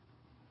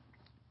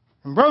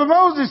 And Brother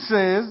Moses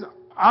says,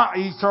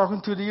 he's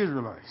talking to the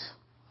Israelites.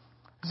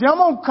 See, I'm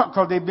going to cut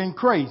because they've been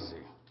crazy.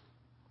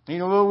 Ain't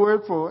no other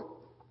word for it.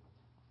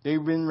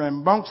 They've been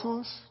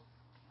rambunctious.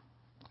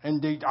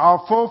 And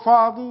our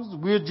forefathers,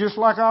 we're just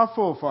like our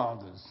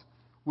forefathers.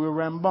 We're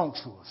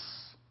rambunctious.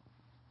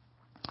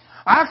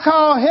 I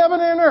call heaven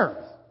and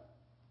earth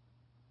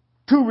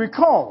to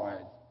record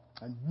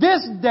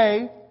this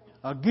day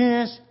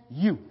against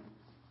you,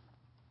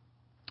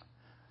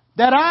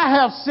 that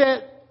I have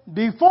set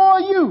before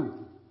you.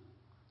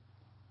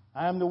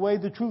 I am the way,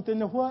 the truth, and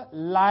the what?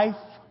 Life.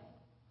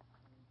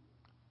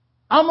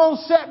 I'm going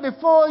to set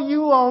before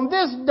you on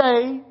this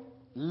day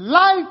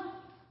life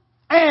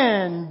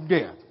and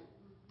death,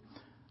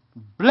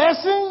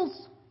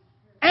 blessings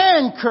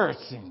and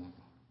cursing.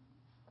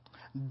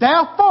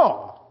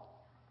 Therefore,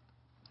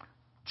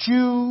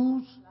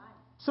 choose.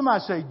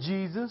 Somebody say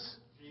Jesus.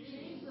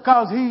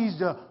 Because he's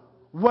the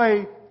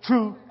way,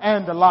 truth,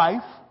 and the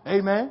life.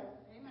 Amen.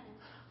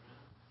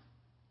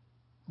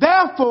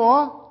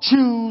 Therefore,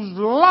 choose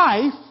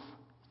life.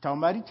 Talking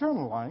about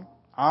eternal life.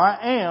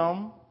 I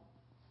am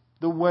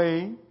the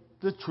way,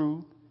 the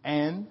truth,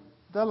 and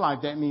the life.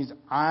 That means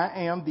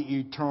I am the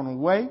eternal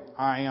way.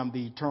 I am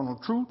the eternal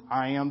truth.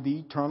 I am the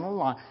eternal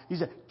life. He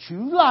said,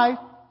 choose life.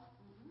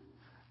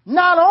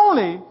 Not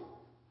only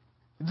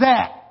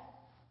that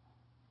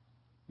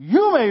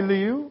you may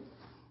live,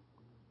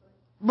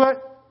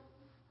 but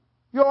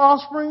your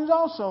offspring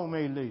also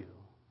may live.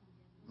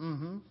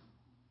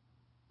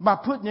 By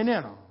putting it in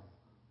them.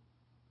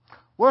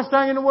 Worst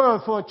thing in the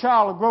world for a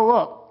child to grow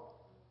up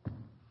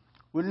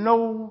with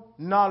no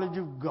knowledge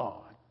of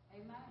God.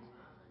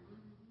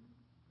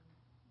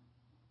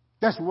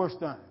 That's the worst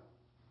thing.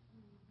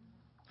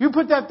 You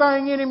put that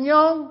thing in him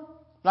young,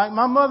 like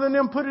my mother and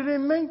them put it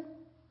in me,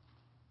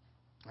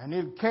 and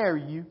it'll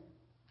carry you.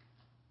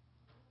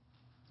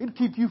 It'll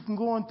keep you from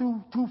going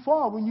too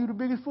far when you're the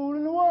biggest fool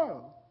in the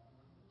world.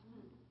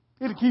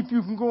 It'll keep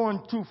you from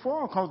going too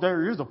far because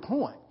there is a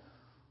point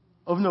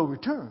of no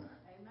return.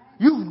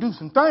 You can do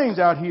some things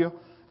out here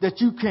that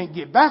you can't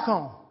get back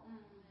on.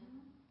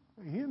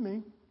 You hear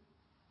me?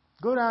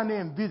 Go down there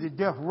and visit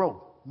death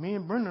row. Me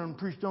and Brendan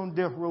preached on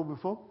death row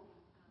before.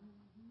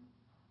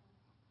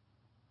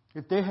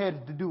 If they had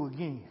it to do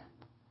again.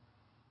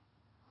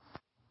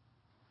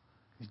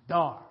 It's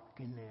dark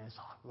in there. It's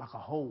like a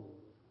hole.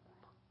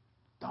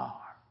 Dark.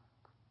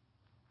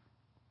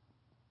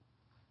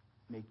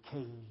 And they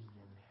caged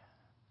in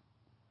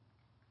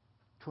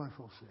there.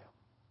 24/7.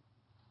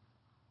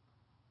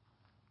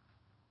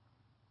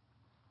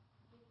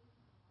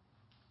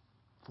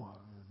 For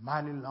a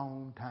mighty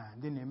long time.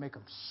 Then they make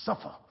them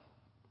suffer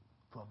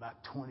for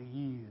about 20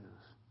 years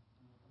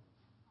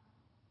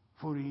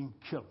before they even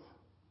kill them.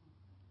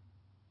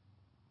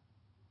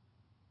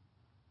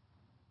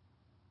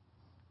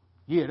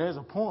 Yeah, there's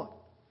a point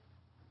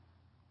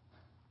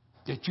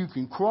that you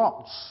can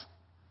cross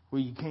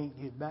where you can't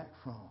get back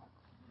from.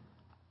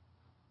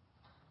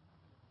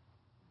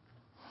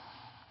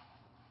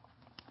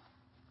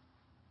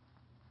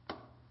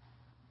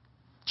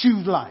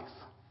 Choose life.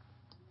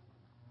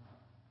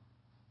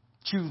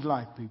 Choose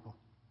life, people.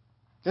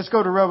 Let's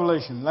go to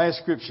Revelation, last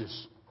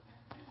scriptures.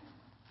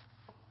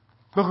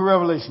 Book of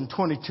Revelation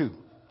 22.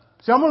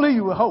 See, I'm going to leave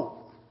you with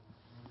hope.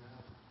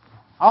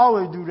 I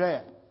always do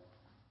that.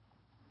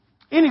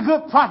 Any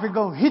good prophet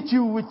going to hit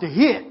you with the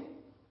hit,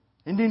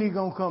 and then he's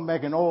going to come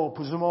back and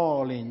put some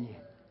oil in you.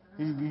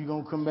 He's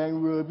going to come back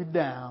and rub you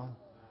down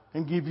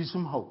and give you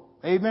some hope.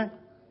 Amen?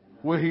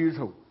 Well, here's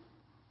hope.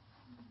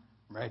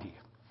 Right here.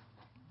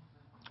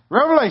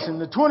 Revelation,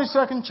 the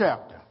 22nd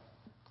chapter.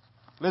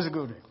 Let's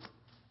go there.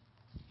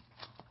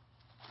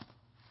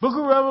 Book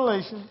of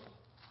Revelation,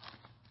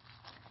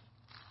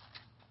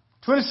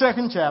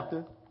 22nd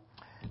chapter.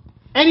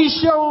 And he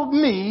showed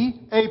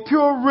me a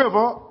pure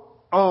river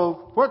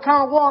of what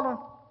kind of water?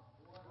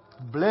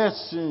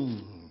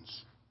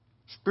 Blessings.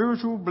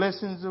 Spiritual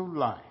blessings of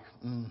life.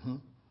 Mm-hmm.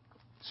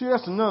 See,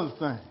 that's another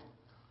thing.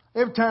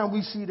 Every time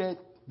we see that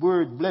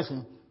word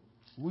blessing,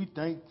 we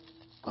think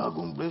God's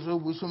going to bless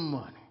us with some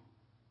money.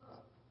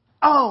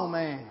 Oh,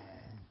 man.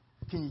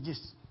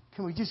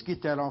 Can we just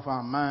get that off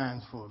our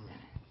minds for a minute?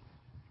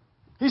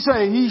 He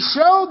said, he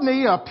showed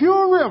me a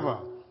pure river.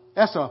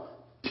 That's a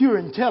pure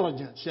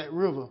intelligence. That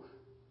river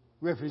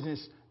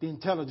represents the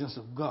intelligence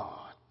of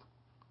God.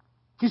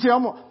 He said,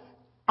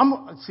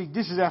 see,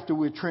 this is after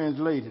we're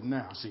translated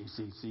now. See,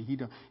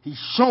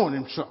 he's showing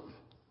him something.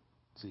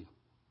 See,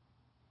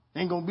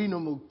 ain't going to be no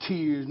more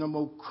tears, no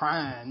more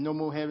crying, no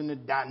more having to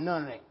die,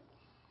 none of that.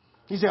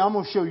 He said, I'm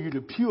going to show you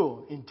the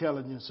pure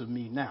intelligence of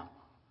me now,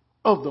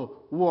 of the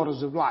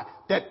waters of life,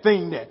 that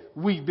thing that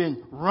we've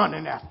been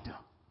running after.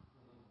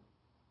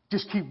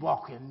 Just keep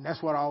walking.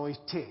 That's what I always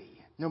tell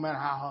you. No matter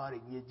how hard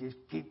it gets, just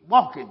keep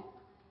walking.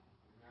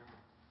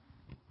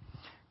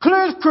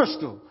 Clear as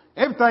crystal.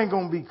 Everything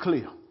going to be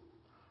clear.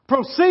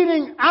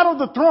 Proceeding out of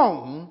the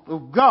throne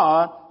of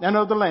God and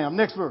of the Lamb.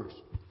 Next verse.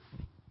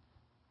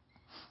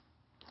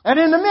 And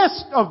in the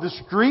midst of the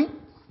street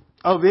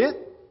of it,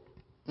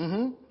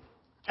 and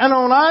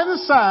on either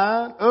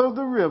side of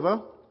the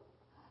river,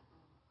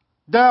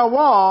 there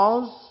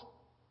was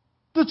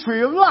the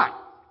tree of life,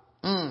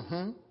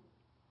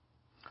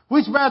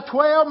 which bare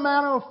 12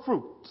 manner of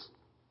fruits,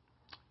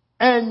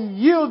 and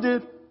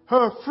yielded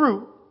her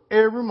fruit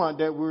every month.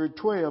 That word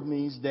 12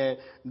 means that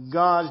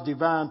God's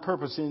divine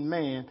purpose in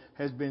man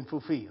has been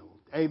fulfilled.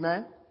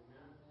 Amen?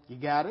 You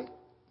got it?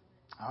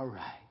 All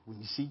right. When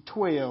you see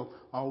 12,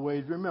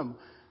 always remember,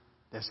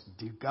 that's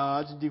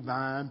God's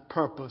divine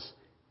purpose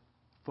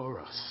for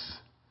us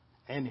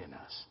and in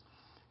us.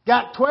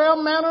 Got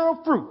 12 manner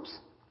of fruits.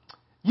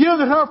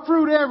 Yielded her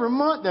fruit every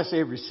month. That's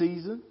every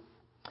season.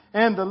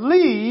 And the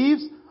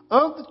leaves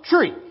of the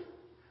tree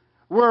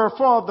were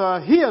for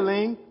the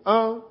healing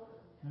of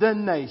the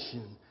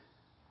nation.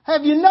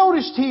 Have you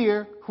noticed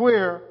here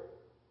where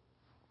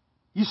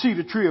you see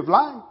the tree of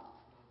life,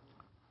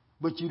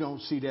 but you don't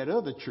see that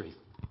other tree?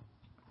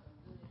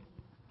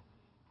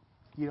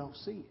 You don't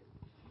see it.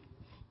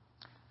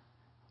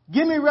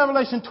 Give me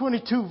Revelation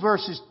 22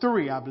 verses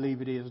 3, I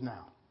believe it is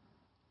now.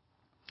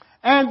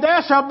 And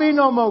there shall be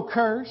no more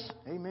curse.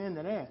 Amen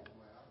to that.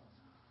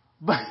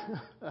 But,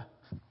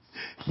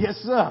 yes,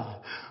 sir.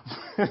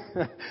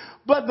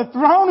 But the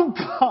throne of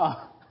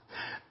God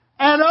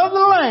and of the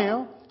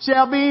Lamb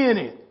shall be in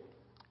it.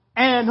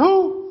 And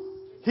who?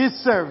 His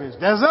servants.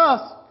 That's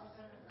us.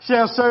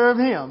 Shall serve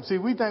him. See,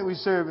 we think we're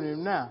serving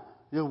him now.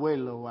 Just wait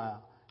a little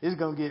while. It's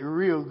going to get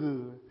real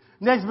good.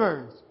 Next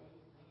verse.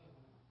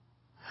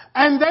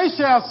 And they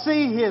shall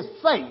see his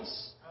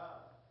face.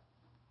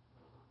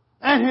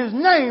 And his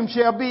name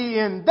shall be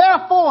in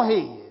their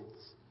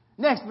foreheads.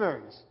 Next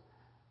verse.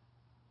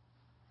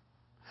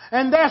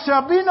 And there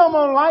shall be no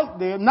more light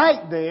there,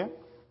 night there.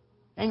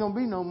 Ain't going to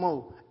be no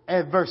more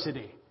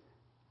adversity.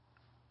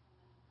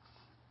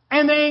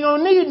 And they ain't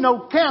going to need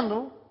no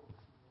candle,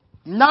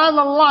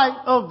 neither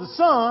light of the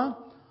sun,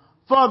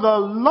 for the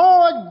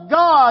Lord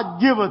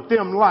God giveth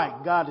them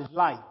light. God is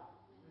light.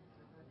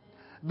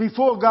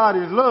 Before God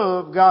is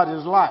love, God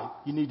is light.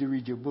 You need to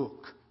read your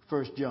book,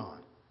 1 John.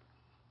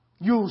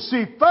 You'll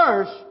see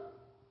first,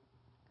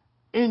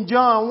 in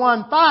John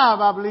 1:5,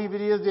 I believe it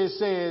is, it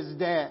says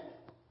that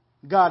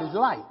God is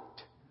light.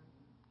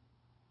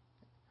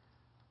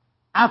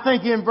 I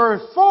think in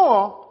verse 4,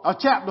 or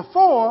chapter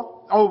 4,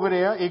 over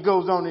there, it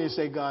goes on and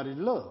say God is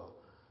love.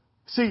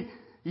 See,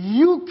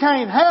 you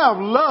can't have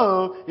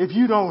love if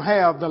you don't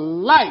have the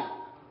light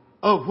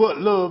of what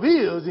love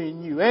is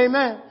in you.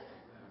 Amen?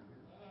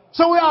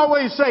 So we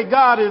always say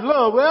God is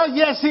love. Well,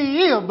 yes,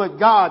 he is, but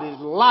God is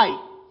light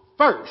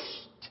first.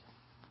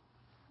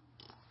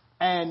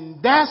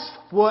 And that's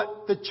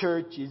what the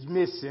church is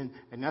missing.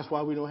 And that's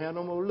why we don't have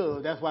no more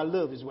love. That's why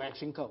love is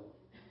waxing cold.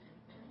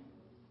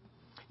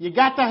 You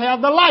got to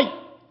have the light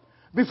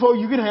before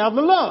you can have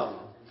the love.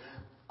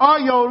 Or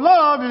your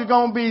love is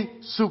going to be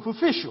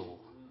superficial.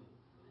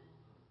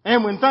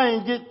 And when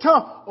things get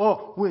tough,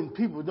 or when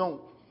people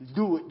don't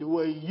do it the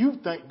way you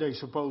think they're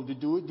supposed to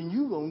do it, then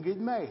you're going to get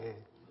mad.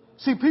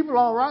 See, people are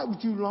all right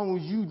with you as long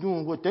as you're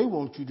doing what they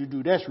want you to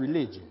do. That's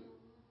religion.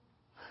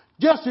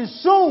 Just as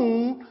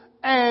soon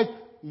as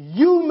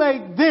you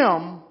make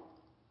them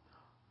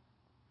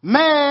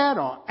mad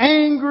or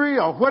angry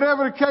or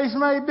whatever the case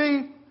may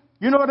be,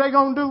 you know what they're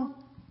going to do?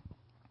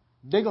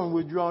 They're going to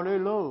withdraw their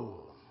love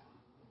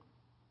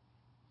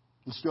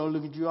and start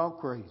looking at you all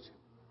crazy.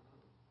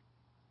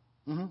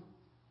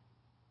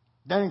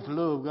 That ain't the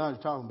love God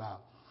is talking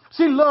about.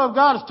 See, love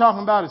God is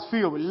talking about is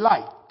filled with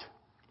light.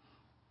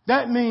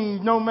 That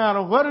means no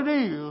matter what it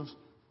is,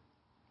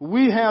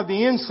 we have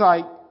the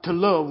insight to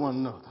love one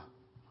another.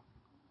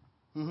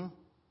 Mm-hmm.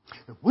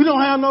 If we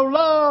don't have no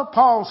love,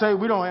 Paul said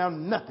we don't have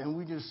nothing.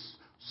 We just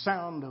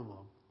sound of a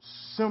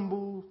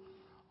cymbal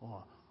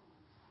or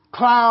a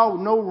cloud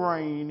with no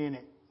rain in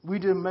it. We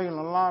just making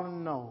a lot of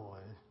noise.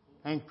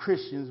 And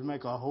Christians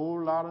make a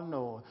whole lot of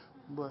noise.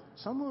 But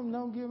some of them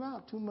don't give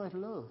out too much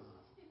love.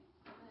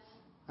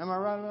 Am I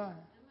right about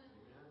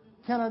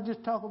it? Can I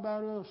just talk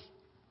about us?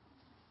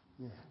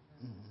 Yeah.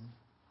 Mm-hmm.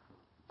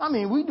 I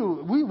mean, we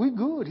do. We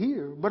good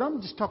here. But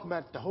I'm just talking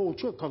about the whole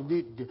church. Because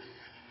the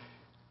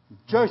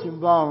church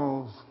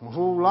involves a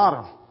whole lot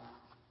of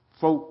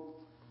folk.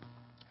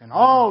 And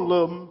all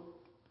of them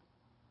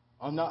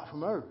are not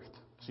from earth.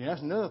 See,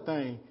 that's another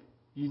thing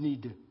you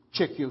need to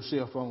check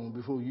yourself on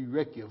before you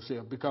wreck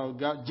yourself. Because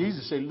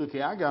Jesus said, look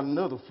here, I got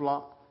another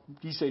flock.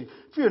 He said,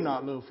 fear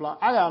not, little flock.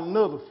 I got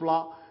another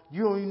flock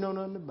you don't even know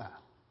nothing about.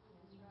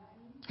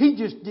 He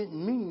just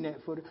didn't mean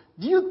that for the...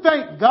 Do you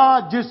think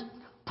God just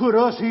put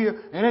us here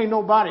and ain't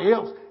nobody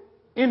else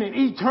in an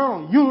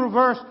eternal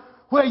universe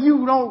where you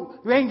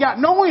ain't got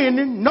no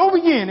ending, no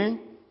beginning?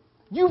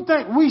 You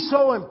think we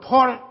so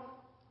important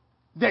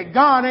that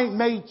God ain't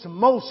made some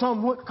more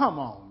somewhat? Come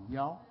on,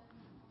 y'all.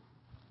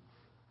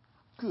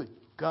 Good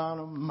God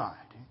Almighty.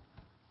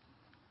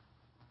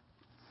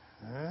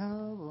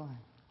 Oh, boy.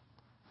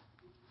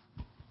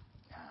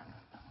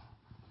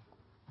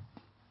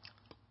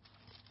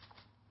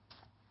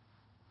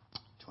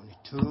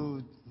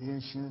 22,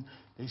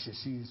 they should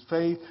see his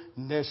faith,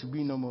 and there should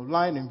be no more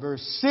light. In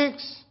verse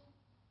 6,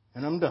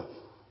 and I'm done.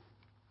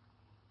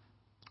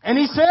 And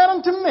he said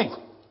unto me,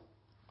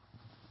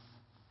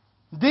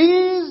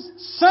 these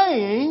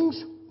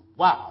sayings,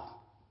 wow,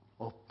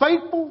 are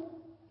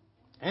faithful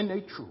and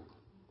they true.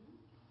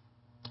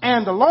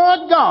 And the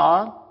Lord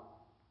God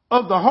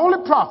of the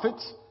holy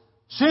prophets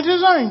sent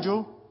his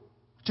angel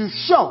to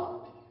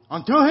show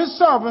unto his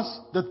servants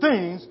the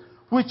things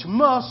which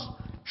must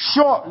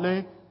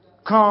shortly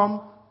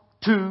come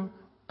to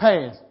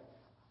pass.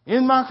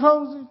 In my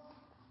closing,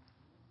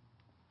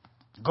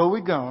 go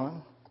with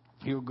God,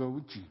 he'll go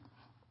with you.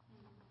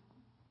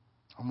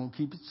 I'm going to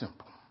keep it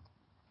simple.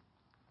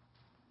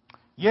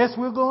 Yes,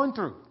 we're going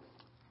through.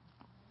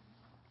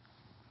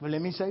 But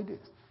let me say this.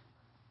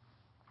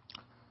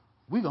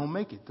 We're going to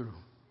make it through.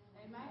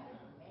 Amen.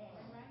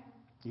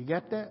 You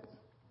got that?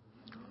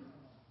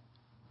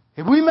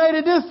 If we made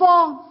it this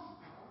far,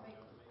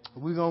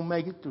 we're going to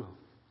make it through.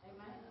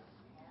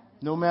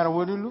 No matter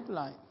what it look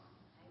like.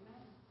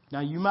 Now,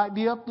 you might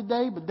be up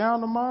today, but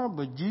down tomorrow,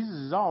 but Jesus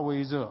is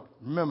always up.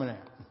 Remember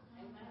that.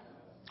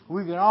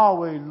 We can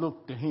always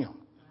look to him.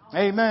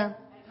 Amen.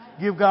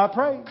 Give God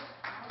praise.